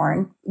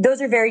Capricorn.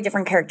 Those are very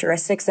different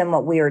characteristics than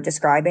what we were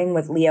describing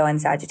with Leo and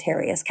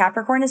Sagittarius.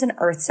 Capricorn is an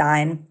earth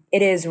sign.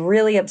 It is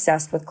really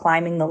obsessed with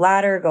climbing the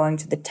ladder, going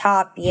to the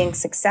top, being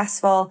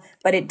successful,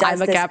 but it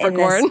does I'm a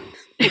Capricorn.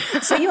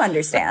 So you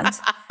understand.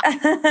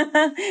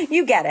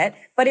 You get it.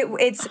 But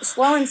it's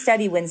slow and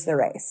steady wins the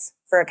race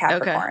for a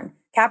Capricorn. Okay.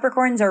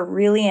 Capricorns are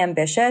really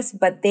ambitious,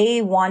 but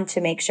they want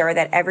to make sure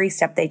that every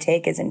step they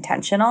take is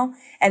intentional.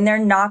 And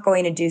they're not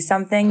going to do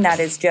something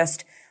that is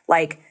just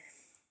like,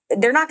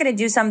 they're not going to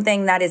do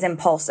something that is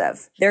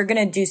impulsive. They're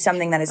going to do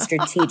something that is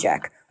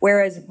strategic.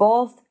 Whereas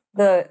both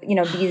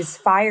these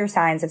fire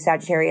signs of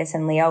Sagittarius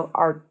and Leo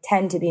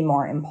tend to be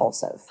more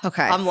impulsive.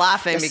 Okay. I'm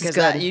laughing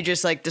because you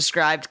just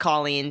described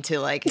Colleen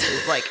to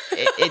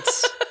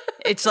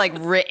it's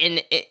written,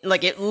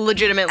 it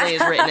legitimately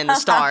is written in the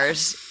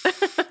stars.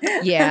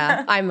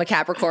 Yeah, I'm a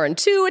Capricorn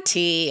to a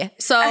T.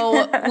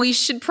 So we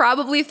should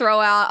probably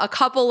throw out a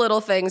couple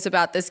little things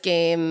about this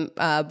game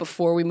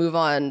before we move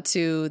on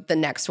to the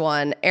next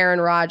one. Aaron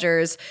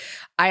Rodgers,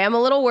 I am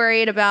a little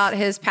worried about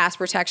his pass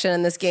protection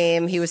in this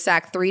game. He was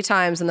sacked 3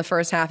 times in the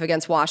first half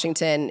against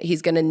Washington.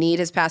 He's going to need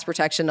his pass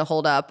protection to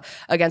hold up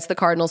against the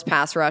Cardinals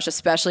pass rush,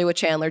 especially with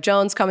Chandler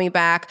Jones coming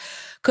back.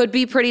 Could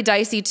be pretty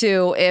dicey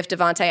too if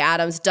Davante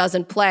Adams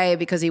doesn't play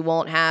because he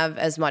won't have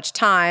as much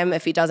time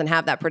if he doesn't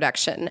have that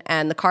protection.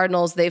 And the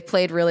Cardinals, they've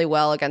played really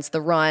well against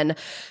the run,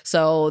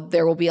 so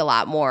there will be a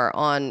lot more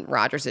on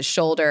Rodgers'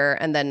 shoulder.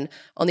 And then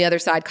on the other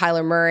side,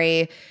 Kyler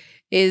Murray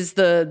is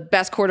the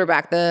best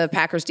quarterback the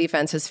Packers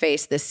defense has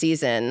faced this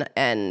season.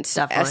 And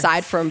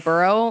aside from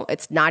Burrow,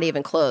 it's not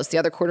even close. The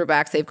other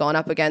quarterbacks they've gone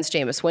up against,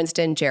 Jameis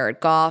Winston, Jared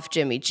Goff,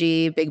 Jimmy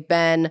G, Big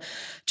Ben,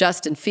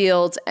 Justin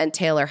Fields, and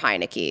Taylor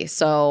Heineke.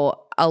 So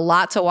a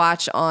lot to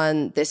watch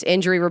on this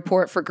injury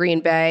report for Green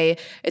Bay.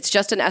 It's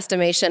just an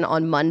estimation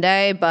on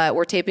Monday, but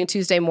we're taping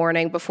Tuesday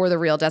morning before the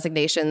real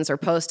designations are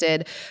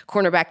posted.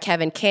 Cornerback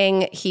Kevin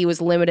King, he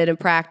was limited in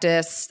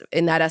practice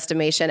in that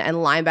estimation, and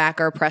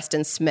linebacker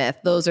Preston Smith.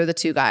 Those are the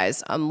 2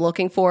 guys I'm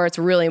looking for. It's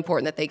really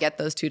important that they get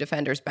those 2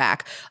 defenders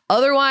back.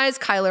 Otherwise,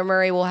 Kyler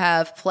Murray will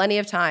have plenty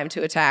of time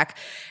to attack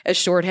a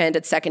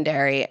shorthanded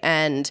secondary,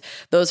 and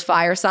those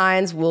fire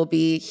signs will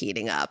be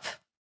heating up.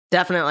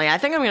 Definitely. I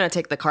think I'm going to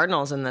take the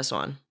Cardinals in this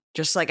one.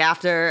 Just like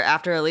after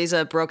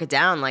Eliza broke it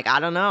down, like,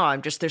 I don't know.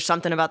 There's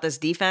something about this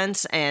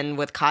defense and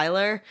with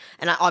Kyler.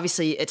 And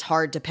obviously it's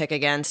hard to pick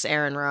against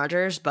Aaron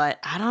Rodgers, but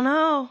I don't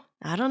know.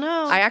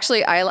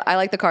 I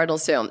like the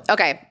Cardinals too.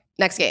 Okay,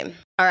 next game.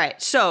 All right.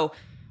 So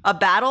a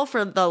battle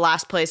for the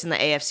last place in the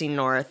AFC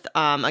North.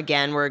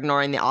 Again, we're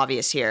ignoring the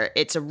obvious here.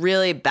 It's a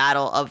really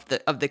battle of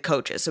the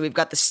coaches. So we've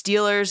got the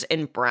Steelers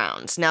and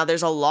Browns. Now,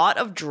 there's a lot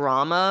of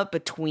drama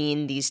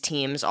between these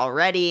teams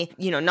already.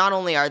 You know, not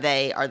only are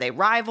they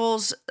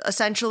rivals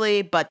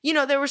essentially, but you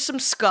know, there were some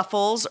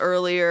scuffles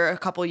earlier a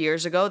couple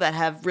years ago that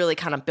have really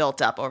kind of built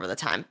up over the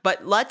time.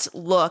 But let's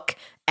look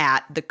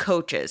at the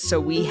coaches. So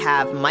we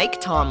have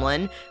Mike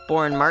Tomlin,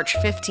 born March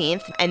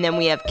 15th, and then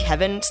we have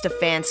Kevin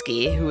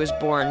Stefanski, who was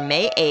born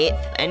May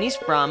 8th, and he's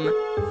from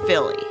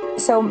Philly.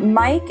 So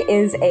Mike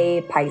is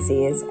a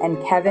Pisces and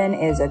Kevin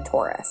is a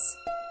Taurus.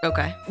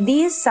 Okay.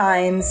 These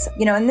signs,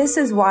 you know, and this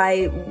is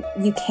why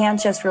you can't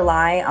just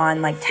rely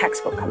on like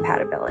textbook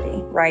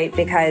compatibility, right?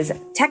 Because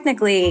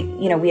technically,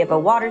 you know, we have a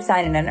water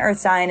sign and an earth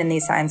sign, and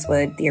these signs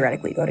would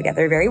theoretically go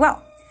together very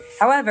well.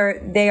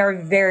 However, they are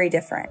very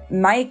different.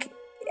 Mike,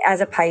 as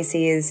a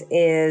Pisces,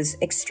 is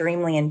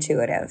extremely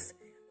intuitive,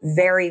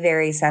 very,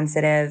 very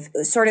sensitive,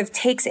 sort of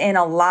takes in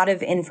a lot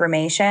of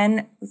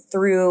information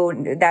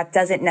through that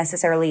doesn't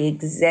necessarily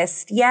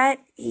exist yet.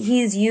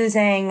 He's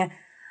using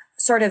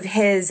sort of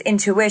his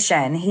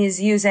intuition.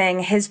 He's using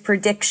his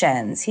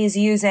predictions. He's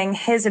using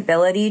his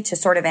ability to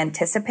sort of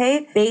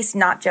anticipate based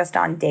not just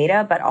on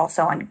data, but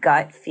also on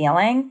gut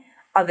feeling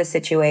of a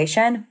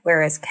situation.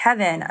 Whereas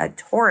Kevin, a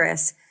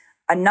Taurus,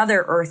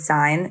 another earth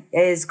sign,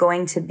 is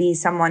going to be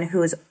someone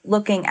who is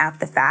looking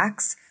at the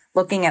facts,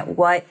 looking at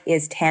what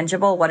is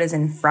tangible, what is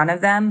in front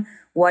of them,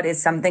 what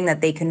is something that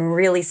they can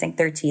really sink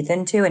their teeth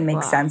into and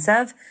make sense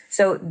of.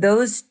 So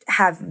those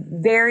have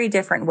very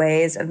different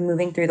ways of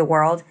moving through the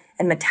world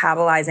and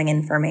metabolizing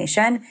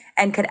information,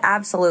 and could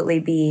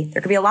absolutely there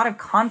could be a lot of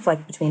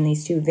conflict between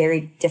these 2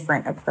 very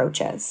different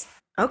approaches.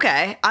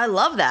 Okay. I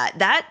love that.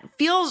 That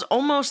feels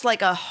almost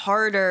like not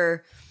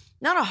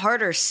a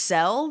harder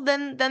sell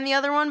than the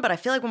other one, but I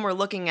feel like when we're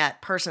looking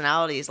at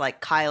personalities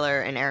like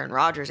Kyler and Aaron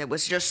Rodgers, it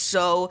was just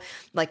so,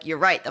 like, you're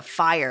right, the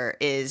fire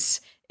is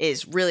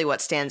really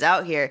what stands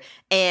out here.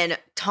 And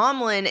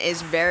Tomlin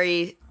is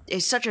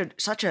such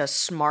a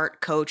smart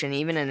coach, and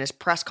even in his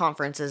press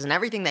conferences and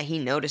everything that he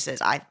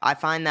notices, I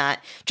find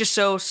that just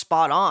so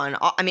spot on.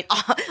 I mean,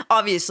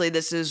 obviously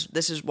this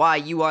is why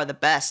you are the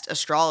best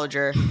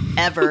astrologer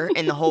ever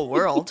in the whole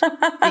world,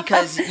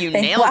 because you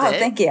nailed it.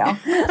 Thank you.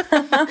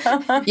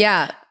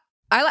 Yeah.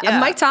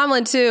 Mike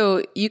Tomlin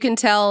too, you can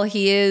tell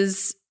he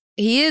is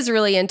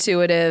really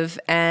intuitive,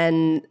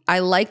 and I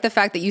like the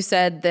fact that you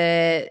said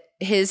that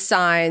his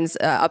signs,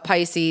 a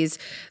Pisces,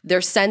 they're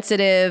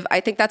sensitive.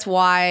 I think that's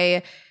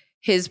why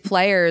his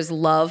players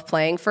love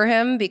playing for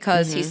him,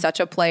 because he's such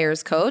a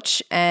player's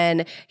coach,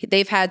 and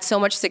they've had so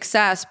much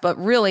success. But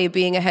really,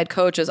 being a head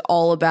coach is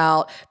all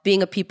about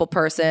being a people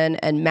person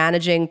and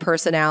managing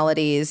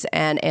personalities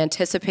and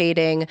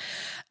anticipating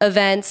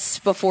events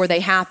before they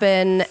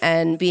happen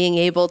and being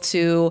able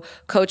to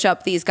coach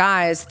up these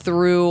guys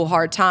through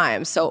hard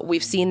times. So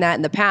we've seen that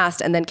in the past.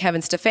 And then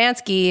Kevin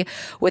Stefanski,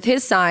 with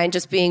his sign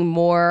just being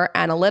more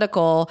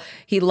analytical,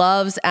 he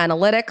loves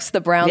analytics. The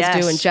Browns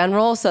do in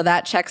general. So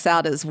that checks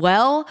out as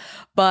well.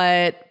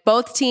 But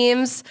both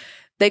teams,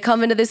 they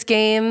come into this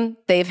game,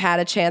 they've had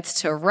a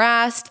chance to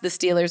rest. The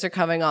Steelers are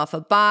coming off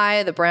a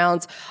bye. The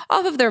Browns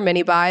off of their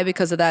mini bye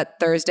because of that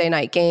Thursday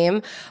night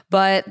game.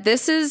 But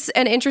this is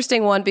an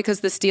interesting one because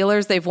the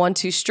Steelers, they've won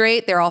 2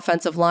 straight. Their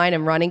offensive line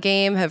and running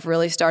game have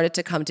really started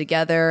to come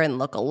together and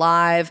look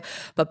alive.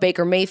 But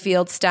Baker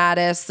Mayfield's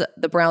status,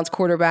 the Browns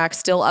quarterback,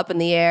 still up in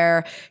the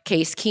air.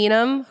 Case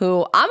Keenum,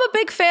 who I'm a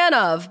big fan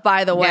of,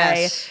 by the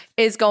way,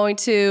 is going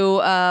to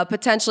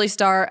potentially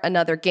start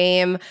another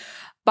game.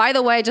 By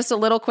the way, just a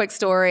little quick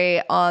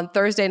story on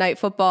Thursday Night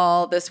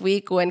Football this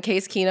week when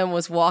Case Keenum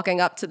was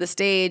walking up to the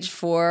stage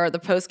for the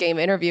post-game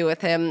interview with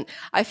him.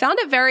 I found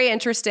it very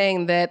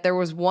interesting that there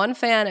was one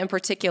fan in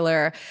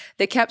particular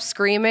that kept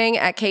screaming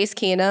at Case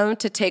Keenum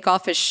to take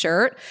off his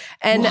shirt.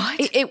 And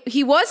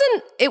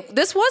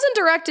this wasn't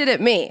directed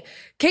at me.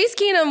 Case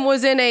Keenum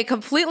was in a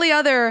completely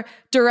other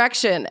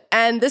direction,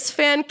 and this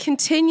fan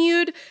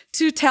continued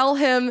to tell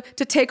him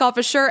to take off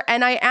his shirt.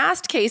 And I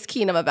asked Case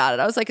Keenum about it.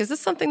 I was like, is this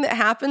something that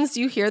happens?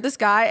 Do you hear this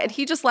guy? And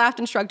he just laughed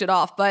and shrugged it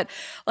off. But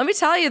let me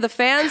tell you, the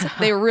fans,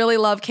 they really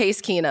love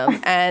Case Keenum,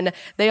 and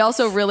they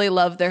also really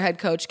love their head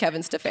coach,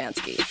 Kevin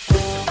Stefanski.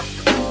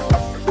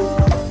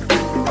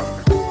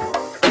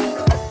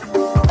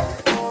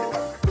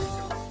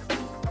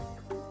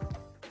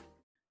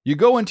 You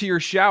go into your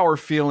shower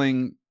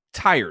feeling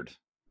tired,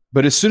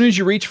 but as soon as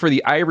you reach for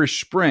the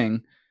Irish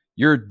Spring,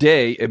 your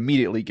day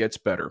immediately gets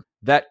better.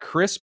 That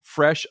crisp,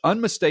 fresh,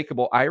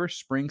 unmistakable Irish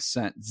Spring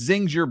scent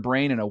zings your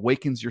brain and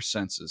awakens your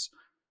senses.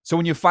 So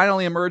when you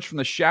finally emerge from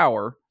the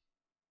shower,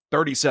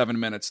 37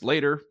 minutes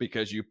later,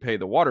 because you pay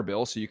the water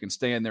bill so you can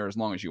stay in there as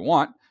long as you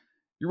want,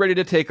 you're ready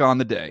to take on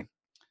the day.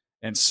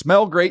 And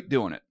smell great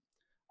doing it.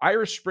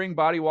 Irish Spring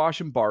Body Wash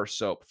and Bar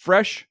Soap.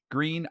 Fresh,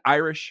 green,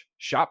 Irish.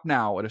 Shop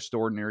now at a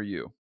store near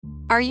you.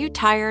 Are you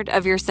tired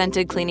of your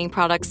scented cleaning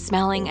products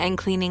smelling and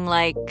cleaning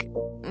like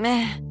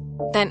meh?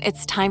 Then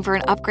it's time for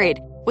an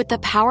upgrade with the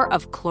power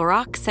of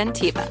Clorox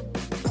Scentiva.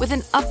 With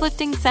an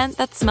uplifting scent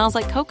that smells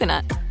like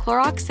coconut,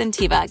 Clorox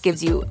Scentiva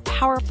gives you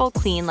powerful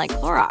clean like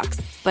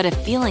Clorox, but a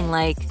feeling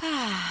like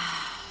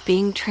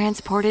being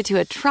transported to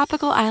a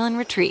tropical island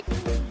retreat.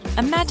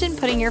 Imagine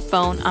putting your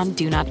phone on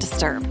Do Not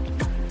Disturb,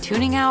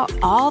 tuning out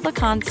all the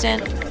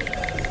constant,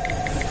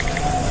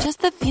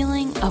 just the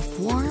feeling of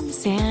warm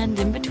sand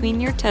in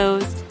between your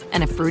toes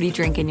and a fruity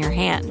drink in your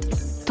hand.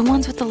 The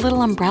ones with the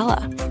little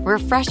umbrella.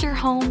 Refresh your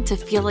home to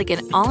feel like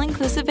an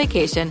all-inclusive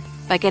vacation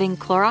by getting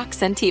Clorox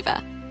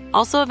Scentiva.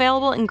 Also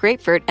available in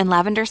grapefruit and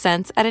lavender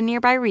scents at a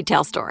nearby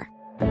retail store.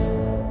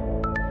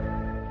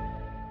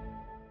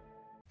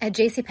 At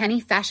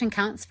JCPenney, fashion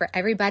counts for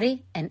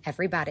everybody and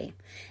everybody.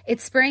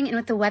 It's spring, and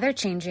with the weather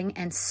changing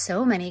and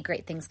so many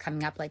great things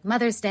coming up like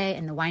Mother's Day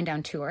and the Wind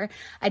Down Tour,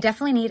 I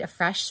definitely need a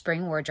fresh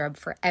spring wardrobe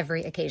for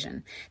every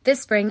occasion. This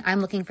spring,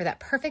 I'm looking for that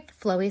perfect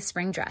flowy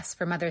spring dress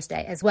for Mother's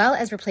Day, as well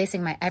as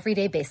replacing my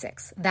everyday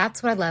basics.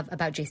 That's what I love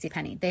about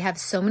JCPenney. They have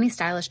so many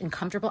stylish and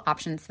comfortable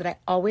options that I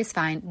always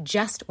find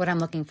just what I'm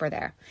looking for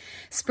there.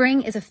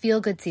 Spring is a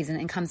feel-good season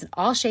and comes in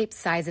all shapes,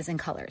 sizes, and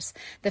colors.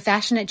 The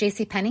fashion at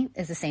JCPenney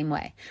is the same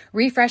way.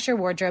 Refresh your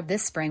wardrobe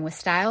this spring with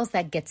styles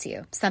that gets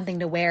you, something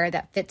to wear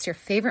that fits your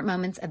favorite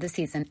moments of the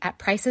season at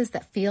prices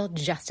that feel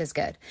just as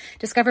good.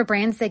 Discover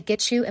brands that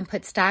get you and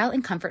put style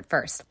and comfort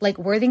first, like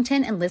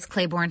Worthington and Liz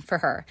Claiborne for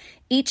her,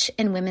 each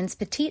in women's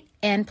petite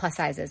and plus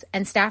sizes,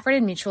 and Stafford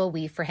and Mutual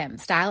Weave for him,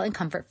 style and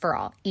comfort for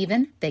all,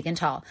 even big and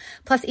tall.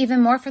 Plus even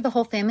more for the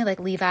whole family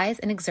like Levi's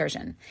and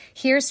Exertion.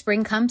 Here,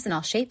 spring comes in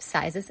all shapes,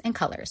 sizes, and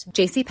colors.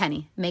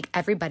 JCPenney, make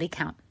everybody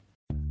count.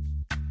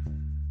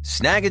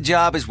 Snag a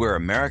Job is where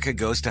America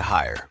goes to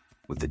hire,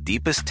 with the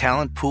deepest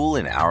talent pool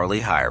in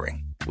hourly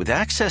hiring. With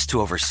access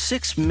to over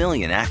 6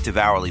 million active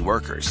hourly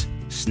workers,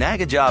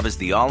 Snag a Job is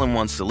the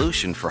all-in-one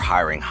solution for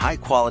hiring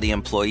high-quality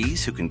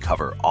employees who can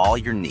cover all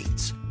your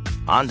needs.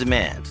 On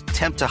demand,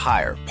 temp to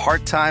hire,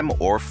 part-time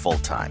or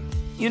full-time.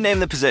 You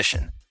name the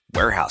position.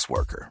 Warehouse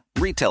worker,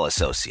 retail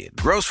associate,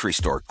 grocery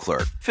store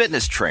clerk,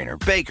 fitness trainer,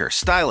 baker,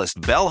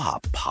 stylist,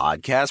 bellhop,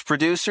 podcast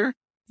producer.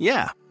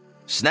 Yeah,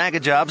 Snag a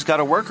Job's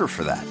got a worker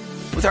for that.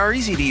 With our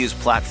easy-to-use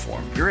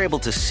platform, you're able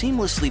to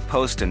seamlessly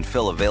post and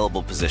fill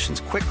available positions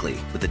quickly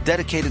with a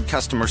dedicated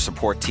customer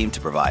support team to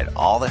provide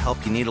all the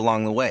help you need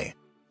along the way.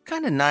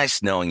 Kind of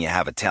nice knowing you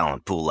have a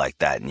talent pool like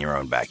that in your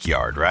own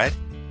backyard, right?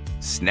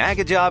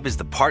 Snag a Job is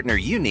the partner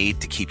you need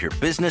to keep your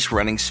business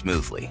running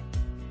smoothly.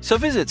 So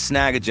visit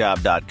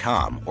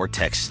snagajob.com or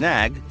text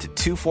SNAG to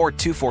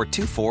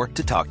 242424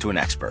 to talk to an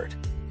expert.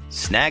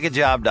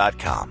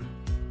 Snagajob.com,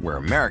 where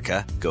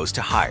America goes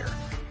to hire.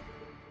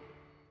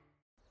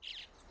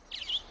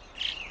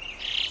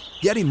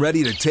 Getting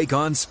ready to take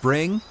on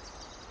spring?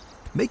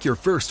 Make your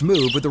first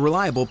move with the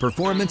reliable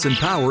performance and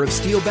power of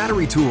Steel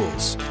battery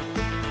tools.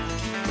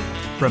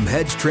 From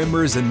hedge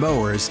trimmers and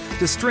mowers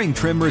to string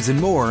trimmers and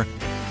more,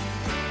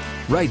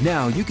 right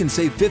now you can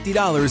save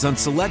 $50 on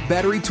select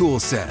battery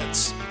tool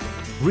sets.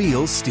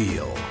 Real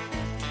Steel.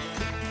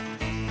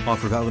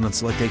 Offer valid on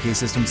select AK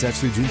system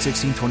sets through June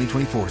 16,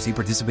 2024. See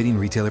participating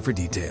retailer for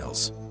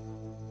details.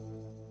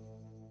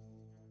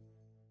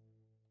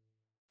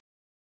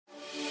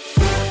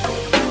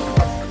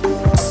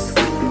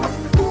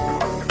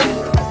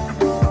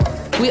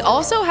 We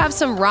also have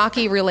some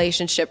rocky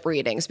relationship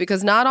readings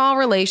because not all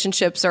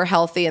relationships are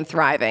healthy and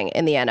thriving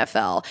in the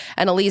NFL.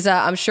 And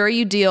Aliza, I'm sure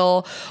you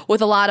deal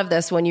with a lot of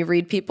this when you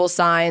read people's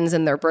signs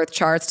and their birth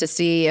charts to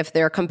see if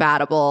they're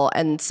compatible.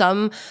 And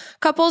some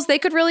couples, they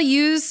could really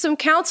use some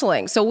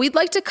counseling. So we'd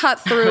like to cut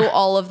through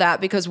all of that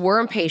because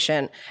we're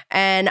impatient.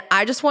 And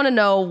I just want to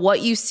know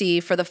what you see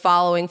for the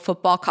following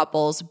football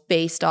couples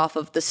based off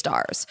of the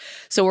stars.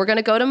 So we're going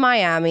to go to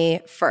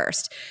Miami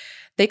first.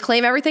 They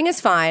claim everything is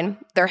fine.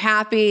 They're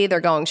happy.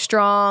 They're going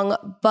strong.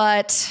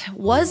 But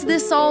was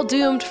this all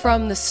doomed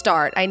from the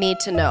start? I need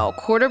to know.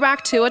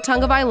 Quarterback Tua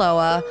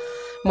Tagovailoa,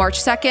 March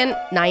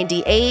 2nd,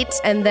 98.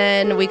 And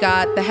then we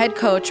got the head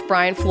coach,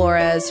 Brian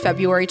Flores,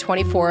 February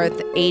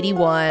 24th,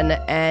 81.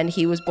 And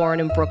he was born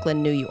in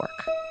Brooklyn, New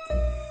York.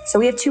 So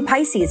we have 2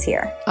 Pisces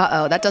here.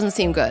 Uh-oh, that doesn't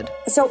seem good.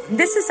 So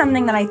this is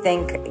something that I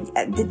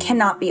think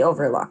cannot be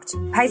overlooked.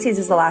 Pisces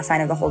is the last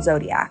sign of the whole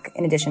zodiac,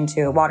 in addition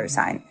to a water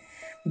sign.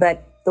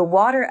 But the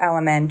water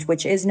element,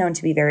 which is known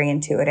to be very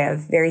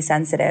intuitive, very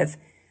sensitive,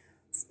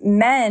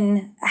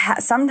 men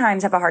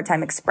sometimes have a hard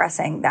time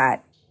expressing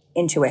that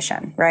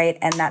intuition, right?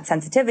 And that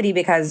sensitivity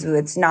because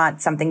it's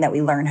not something that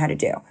we learn how to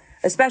do,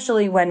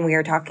 especially when we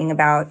are talking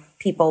about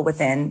people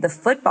within the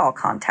football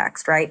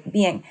context, right?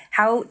 Being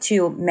how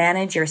to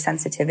manage your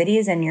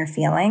sensitivities and your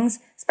feelings,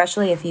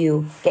 especially if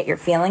you get your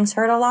feelings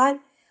hurt a lot,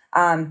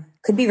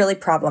 could be really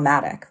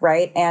problematic,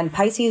 right? And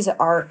Pisces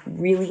are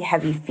really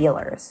heavy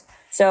feelers.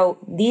 So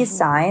these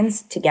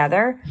signs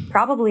together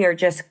probably are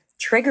just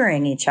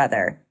triggering each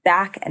other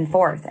back and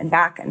forth and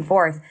back and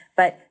forth.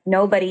 But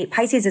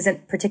Pisces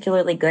isn't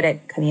particularly good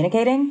at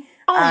communicating.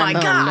 Oh my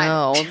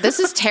God. No, this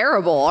is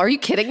terrible. Are you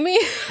kidding me?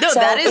 No,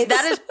 so that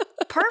is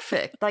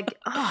perfect. Like,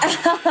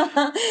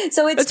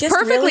 so it's just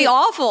perfectly really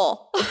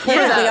awful.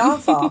 Perfectly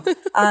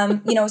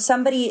awful.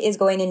 Somebody is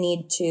going to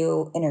need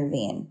to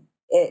intervene.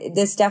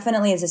 This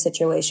definitely is a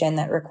situation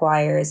that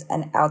requires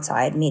an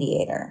outside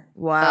mediator.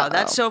 Wow.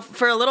 That's so,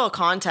 for a little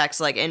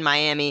context, like in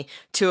Miami,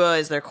 Tua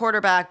is their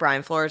quarterback,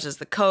 Brian Flores is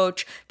the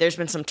coach. There's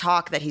been some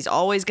talk that he's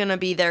always going to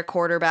be their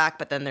quarterback,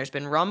 but then there's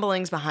been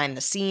rumblings behind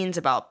the scenes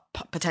about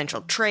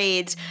potential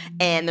trades,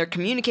 and they're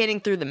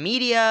communicating through the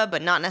media,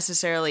 but not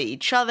necessarily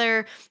each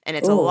other. And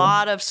it's a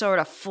lot of sort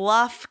of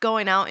fluff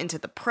going out into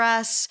the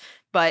press,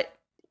 but,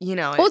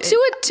 Well,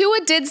 Tua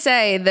did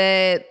say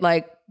that,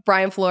 like,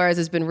 Brian Flores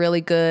has been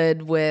really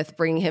good with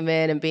bringing him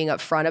in and being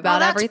upfront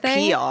about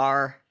everything.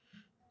 PR.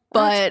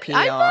 But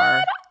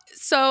PR.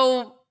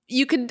 So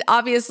you could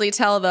obviously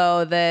tell,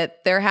 though,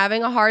 that they're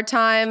having a hard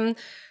time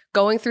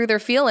going through their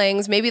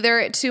feelings. Maybe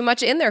they're too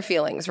much in their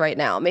feelings right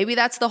now. Maybe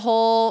that's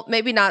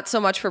maybe not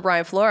so much for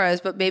Brian Flores,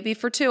 but maybe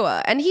for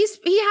Tua. And he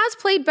has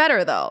played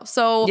better, though.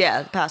 So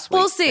yeah, the past week.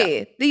 We'll see.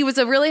 Yeah. He was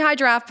a really high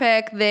draft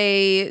pick.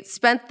 They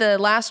spent the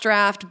last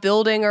draft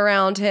building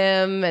around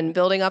him and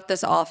building up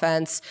this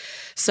offense.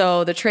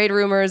 So the trade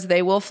rumors,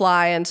 they will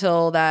fly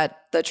until the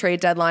trade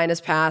deadline is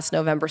passed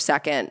November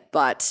 2nd,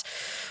 but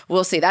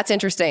we'll see. That's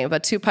interesting.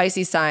 But 2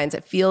 Pisces signs,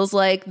 it feels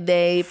like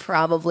they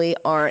probably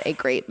aren't a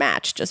great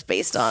match just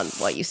based on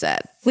what you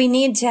said. We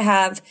need to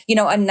have,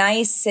 a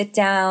nice sit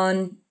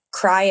down,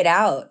 cry it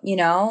out,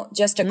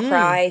 just a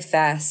cry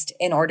fest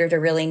in order to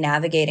really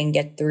navigate and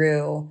get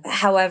through.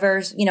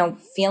 However,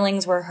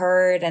 feelings were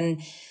hurt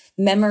and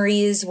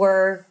memories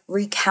were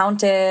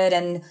recounted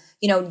and,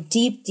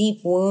 deep,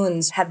 deep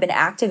wounds have been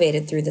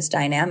activated through this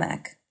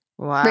dynamic.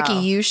 Wow. Ricky,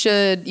 you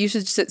should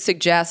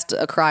suggest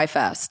a cry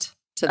fest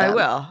to them. I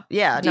will.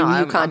 Yeah. Do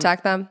you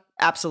contact them?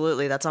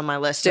 Absolutely. That's on my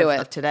list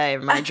of today,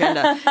 my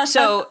agenda.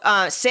 So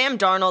Sam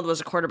Darnold was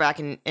a quarterback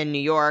in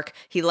New York.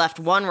 He left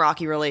one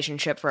rocky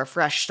relationship for a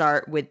fresh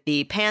start with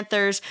the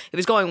Panthers. It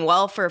was going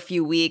well for a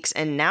few weeks,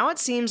 and now it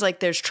seems like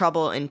there's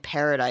trouble in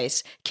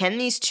paradise. Can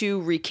these two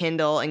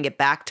rekindle and get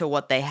back to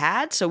what they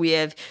had? So we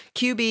have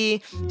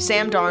QB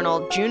Sam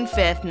Darnold, June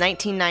 5th,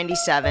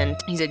 1997.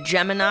 He's a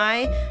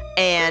Gemini.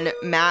 And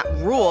Matt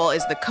Rule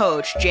is the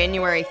coach,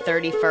 January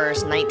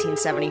 31st,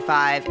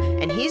 1975.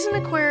 And he's an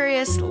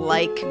Aquarius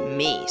like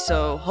me.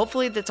 So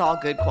hopefully that's all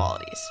good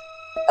qualities.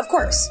 Of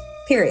course.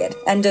 Period.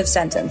 End of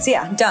sentence.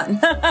 Yeah, done.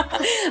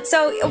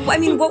 So,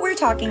 what we're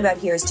talking about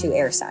here is 2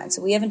 air signs.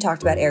 So we haven't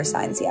talked about air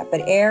signs yet,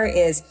 but air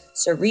is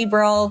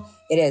cerebral,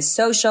 it is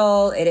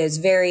social, it is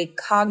very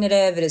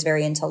cognitive, it is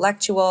very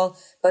intellectual.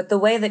 But the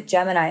way that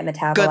Gemini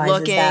metabolizes good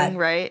looking, that,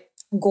 right?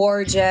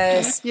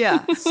 Gorgeous,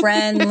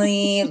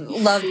 friendly,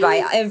 loved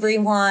by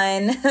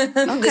everyone.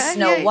 The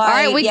Snow White. All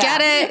right, we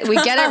get it. We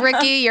get it,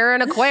 Ricky. You're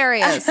an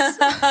Aquarius.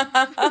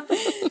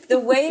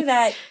 The way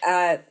that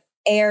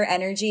air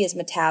energy is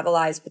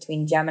metabolized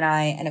between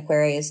Gemini and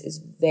Aquarius is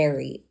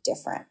very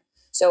different.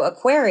 So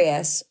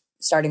Aquarius,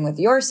 starting with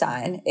your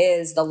sign,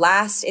 is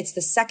it's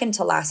the second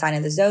to last sign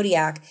of the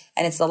zodiac,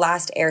 and it's the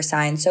last air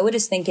sign. So it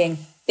is thinking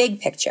big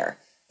picture.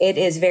 It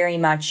is very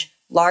much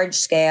large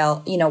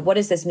scale. What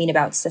does this mean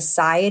about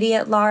society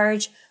at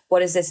large?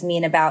 What does this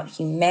mean about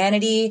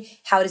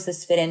humanity? How does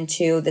this fit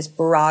into this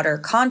broader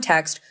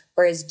context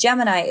whereas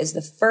Gemini is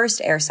the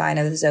first air sign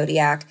of the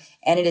zodiac.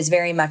 And it is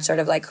very much sort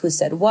of like, who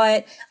said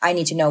what? I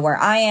need to know where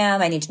I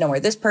am. I need to know where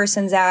this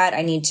person's at.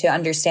 I need to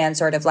understand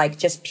sort of like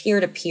just peer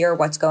to peer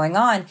what's going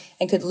on,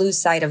 and could lose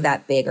sight of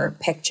that bigger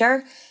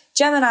picture.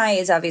 Gemini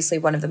is obviously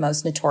one of the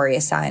most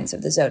notorious signs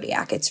of the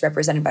zodiac. It's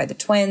represented by the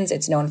twins.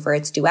 It's known for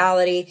its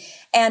duality.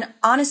 And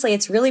honestly,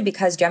 it's really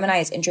because Gemini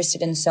is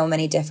interested in so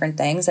many different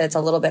things that it's a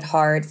little bit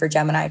hard for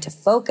Gemini to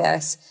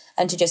focus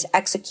and to just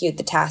execute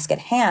the task at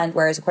hand.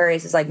 Whereas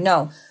Aquarius is like,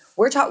 no,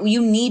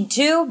 you need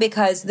to,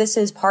 because this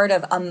is part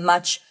of a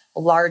much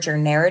larger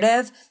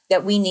narrative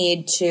that we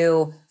need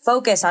to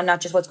focus on,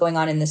 not just what's going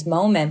on in this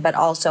moment, but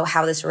also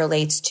how this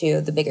relates to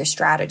the bigger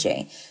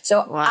strategy.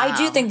 So wow. I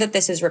do think that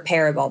this is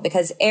repairable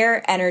because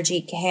air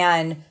energy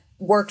can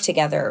work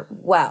together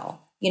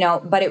well,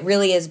 but it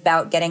really is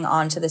about getting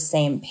onto the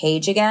same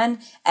page again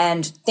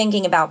and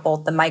thinking about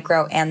both the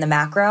micro and the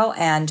macro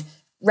and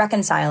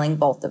reconciling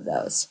both of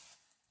those.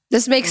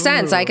 This makes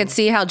sense. I could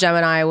see how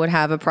Gemini would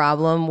have a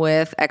problem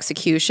with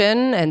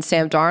execution, and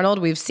Sam Darnold,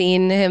 we've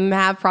seen him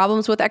have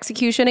problems with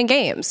execution in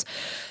games.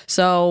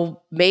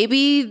 So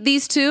maybe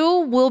these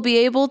two will be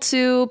able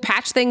to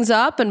patch things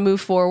up and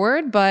move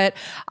forward. But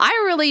I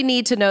really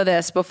need to know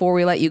this before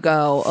we let you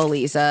go,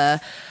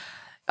 Aliza.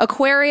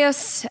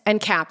 Aquarius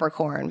and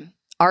Capricorn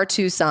are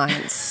two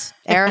signs,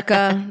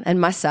 Erica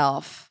and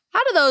myself.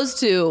 How do those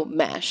two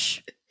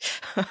mesh?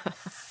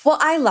 Well,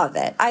 I love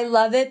it. I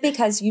love it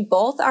because you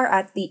both are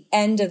at the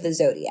end of the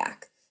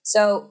zodiac.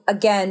 So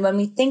again, when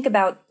we think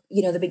about,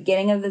 the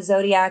beginning of the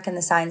zodiac and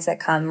the signs that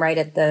come right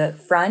at the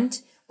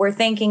front, we're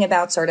thinking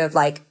about sort of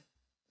like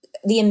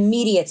the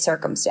immediate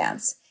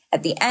circumstance.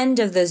 At the end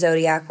of the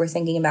zodiac, we're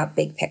thinking about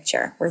big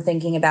picture. We're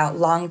thinking about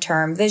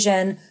long-term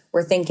vision.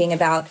 We're thinking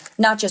about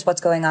not just what's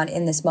going on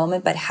in this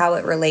moment, but how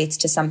it relates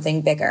to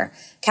something bigger.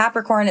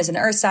 Capricorn is an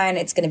earth sign.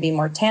 It's going to be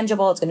more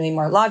tangible. It's going to be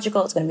more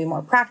logical. It's going to be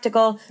more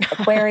practical.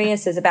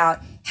 Aquarius is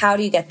about how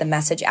do you get the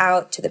message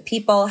out to the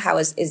people? How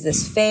is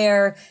this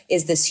fair?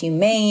 Is this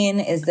humane?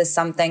 Is this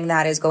something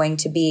that is going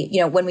to be,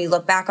 when we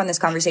look back on this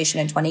conversation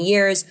in 20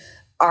 years,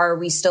 are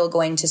we still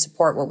going to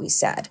support what we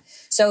said?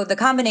 So the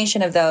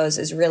combination of those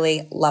is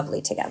really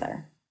lovely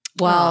together.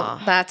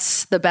 Well,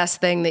 that's the best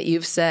thing that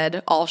you've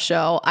said all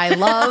show. I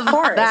love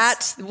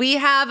that we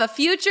have a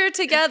future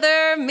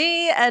together,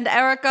 me and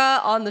Erica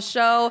on the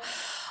show.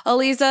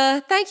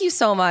 Aliza, thank you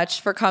so much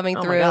for coming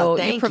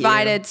through. You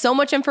provided so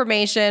much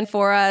information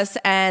for us,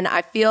 and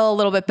I feel a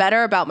little bit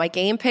better about my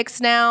game picks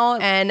now.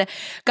 And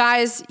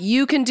guys,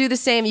 you can do the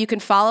same. You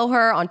can follow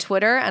her on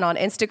Twitter and on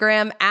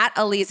Instagram at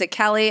Aliza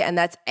Kelly, and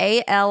that's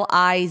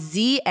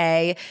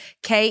AlizaKelly.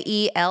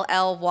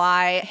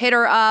 Hit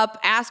her up,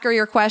 ask her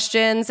your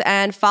questions,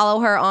 and follow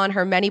her on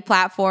her many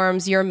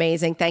platforms. You're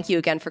amazing. Thank you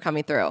again for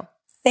coming through.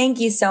 Thank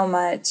you so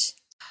much.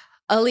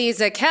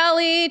 Aliza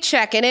Kelly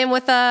checking in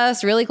with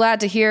us. Really glad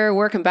to hear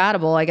we're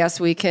compatible. I guess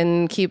we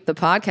can keep the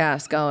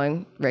podcast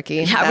going, Ricky.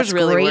 Yeah, I was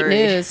really great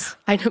worried. News.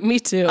 I know, me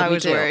too. I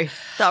was worried.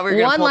 Thought we were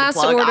going to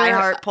pull the plug.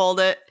 iHeart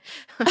pulled it.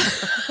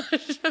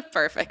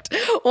 Perfect.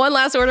 One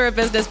last order of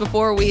business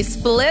before we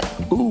split.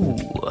 Ooh,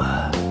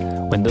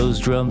 when those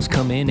drums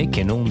come in, it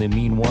can only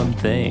mean one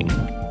thing.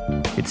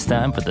 It's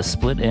time for the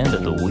split end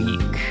of the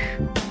week.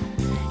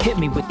 Hit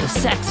me with the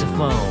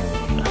saxophone.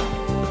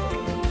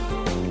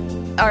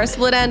 Our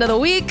split end of the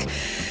week,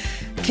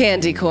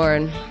 candy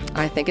corn.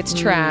 I think it's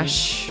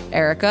trash.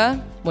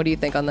 Erica, what do you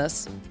think on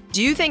this?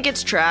 Do you think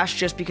it's trash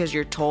just because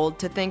you're told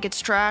to think it's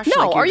trash?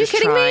 No, are you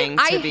kidding me?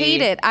 I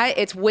hate it.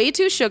 It's way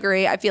too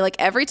sugary. I feel like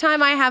every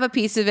time I have a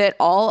piece of it,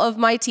 all of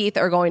my teeth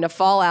are going to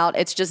fall out.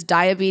 It's just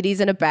diabetes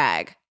in a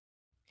bag.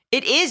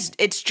 It is.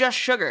 It's just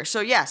sugar. So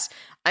yes,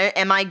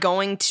 am I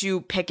going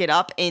to pick it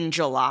up in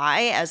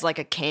July as like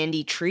a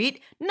candy treat?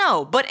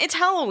 No, but it's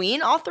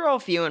Halloween. I'll throw a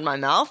few in my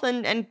mouth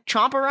and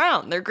chomp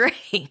around. They're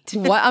great.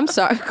 What? I'm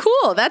sorry.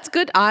 Cool. That's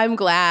good. I'm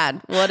glad.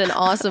 What an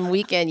awesome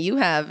weekend you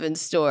have in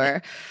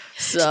store.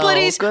 So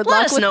Splitties, good let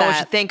luck us with know that. what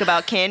you think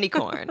about candy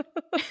corn.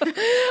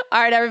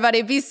 All right,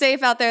 everybody, be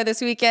safe out there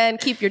this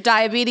weekend. Keep your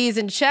diabetes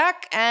in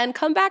check and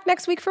come back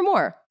next week for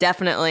more.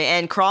 Definitely.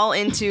 And crawl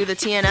into the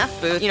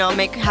TNF booth.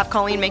 Have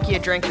Colleen make you a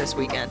drink this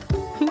weekend.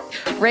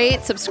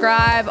 Rate,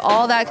 subscribe,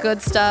 all that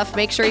good stuff.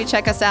 Make sure you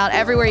check us out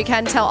everywhere you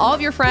can. Tell all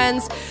of your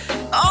friends.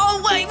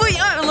 Oh, wait.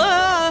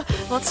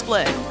 Let's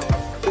split.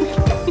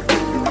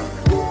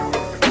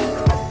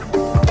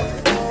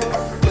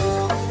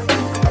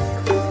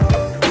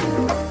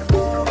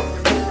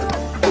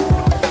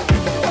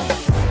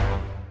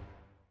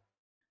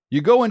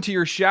 You go into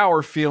your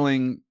shower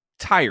feeling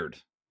tired,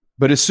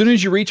 but as soon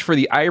as you reach for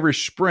the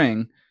Irish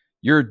Spring,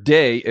 your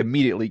day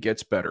immediately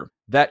gets better.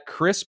 That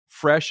crisp,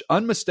 fresh,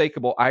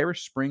 unmistakable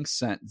Irish Spring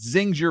scent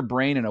zings your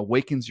brain and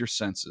awakens your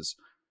senses.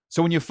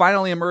 So when you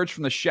finally emerge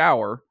from the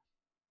shower,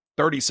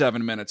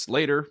 37 minutes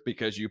later,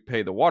 because you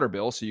pay the water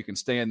bill so you can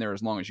stay in there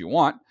as long as you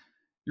want,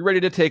 you're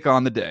ready to take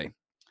on the day.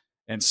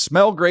 And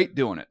smell great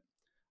doing it.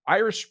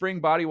 Irish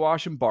Spring Body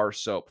Wash and Bar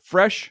Soap.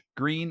 Fresh,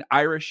 green,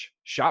 Irish.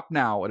 Shop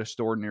now at a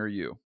store near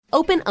you.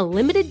 Open a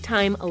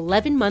limited-time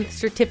 11-month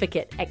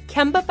certificate at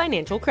Kemba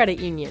Financial Credit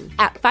Union.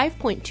 At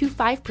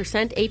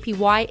 5.25%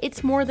 APY,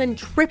 it's more than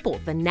triple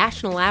the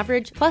national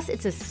average, plus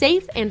it's a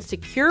safe and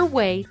secure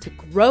way to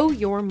grow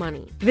your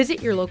money.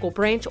 Visit your local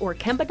branch or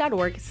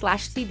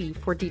kemba.org/cb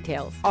for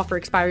details. Offer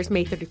expires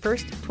May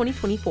 31st,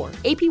 2024.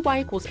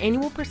 APY equals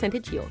annual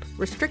percentage yield.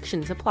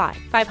 Restrictions apply.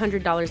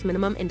 $500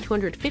 minimum and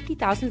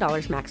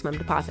 $250,000 maximum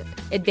deposit.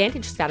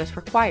 Advantage status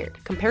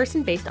required.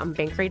 Comparison based on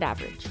bank rate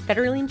average.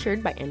 Federally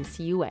insured by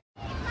NCUA.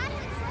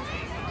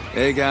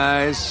 Hey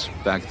guys,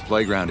 back at the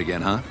playground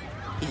again, huh?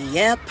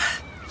 Yep.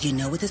 You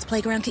know what this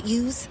playground could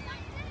use?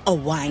 A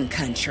wine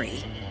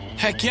country.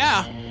 Heck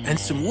yeah, and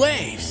some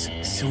waves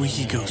so we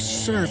could go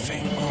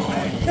surfing.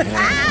 Oh, yeah.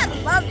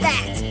 Ah, love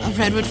that. A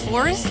redwood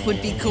forest would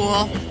be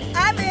cool.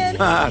 I'm in.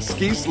 Ah,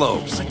 ski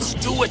slopes. Let's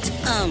do it.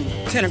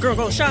 Can a girl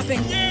go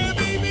shopping? Yeah,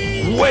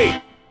 baby.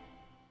 Wait!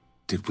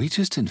 Did we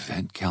just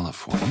invent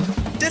California?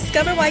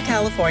 Discover why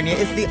California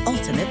is the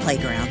ultimate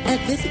playground at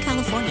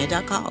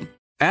visitcalifornia.com.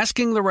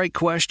 Asking the right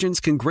questions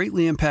can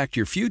greatly impact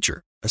your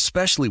future,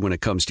 especially when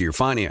it comes to your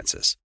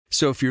finances.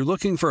 So if you're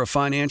looking for a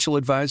financial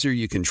advisor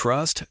you can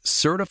trust,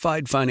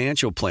 certified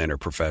financial planner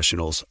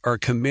professionals are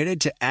committed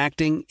to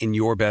acting in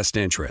your best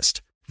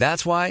interest.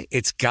 That's why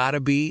it's got to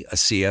be a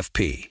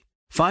CFP.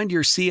 Find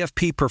your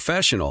CFP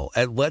professional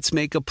at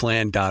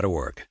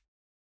letsmakeaplan.org.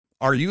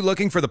 Are you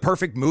looking for the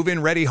perfect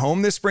move-in ready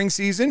home this spring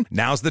season?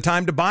 Now's the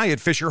time to buy at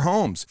Fisher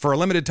Homes. For a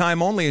limited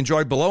time only,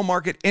 enjoy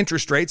below-market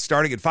interest rates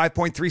starting at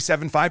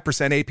 5.375%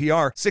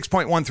 APR,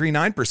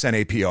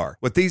 6.139% APR.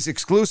 With these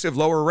exclusive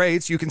lower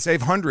rates, you can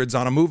save hundreds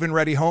on a move-in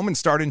ready home and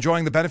start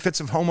enjoying the benefits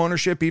of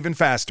homeownership even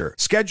faster.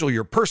 Schedule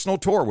your personal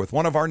tour with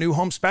one of our new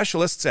home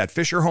specialists at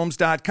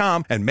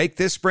FisherHomes.com and make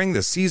this spring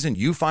the season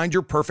you find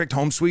your perfect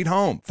home sweet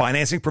home.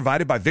 Financing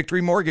provided by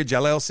Victory Mortgage,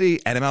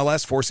 LLC,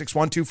 NMLS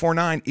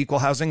 461249, Equal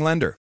Housing Lender.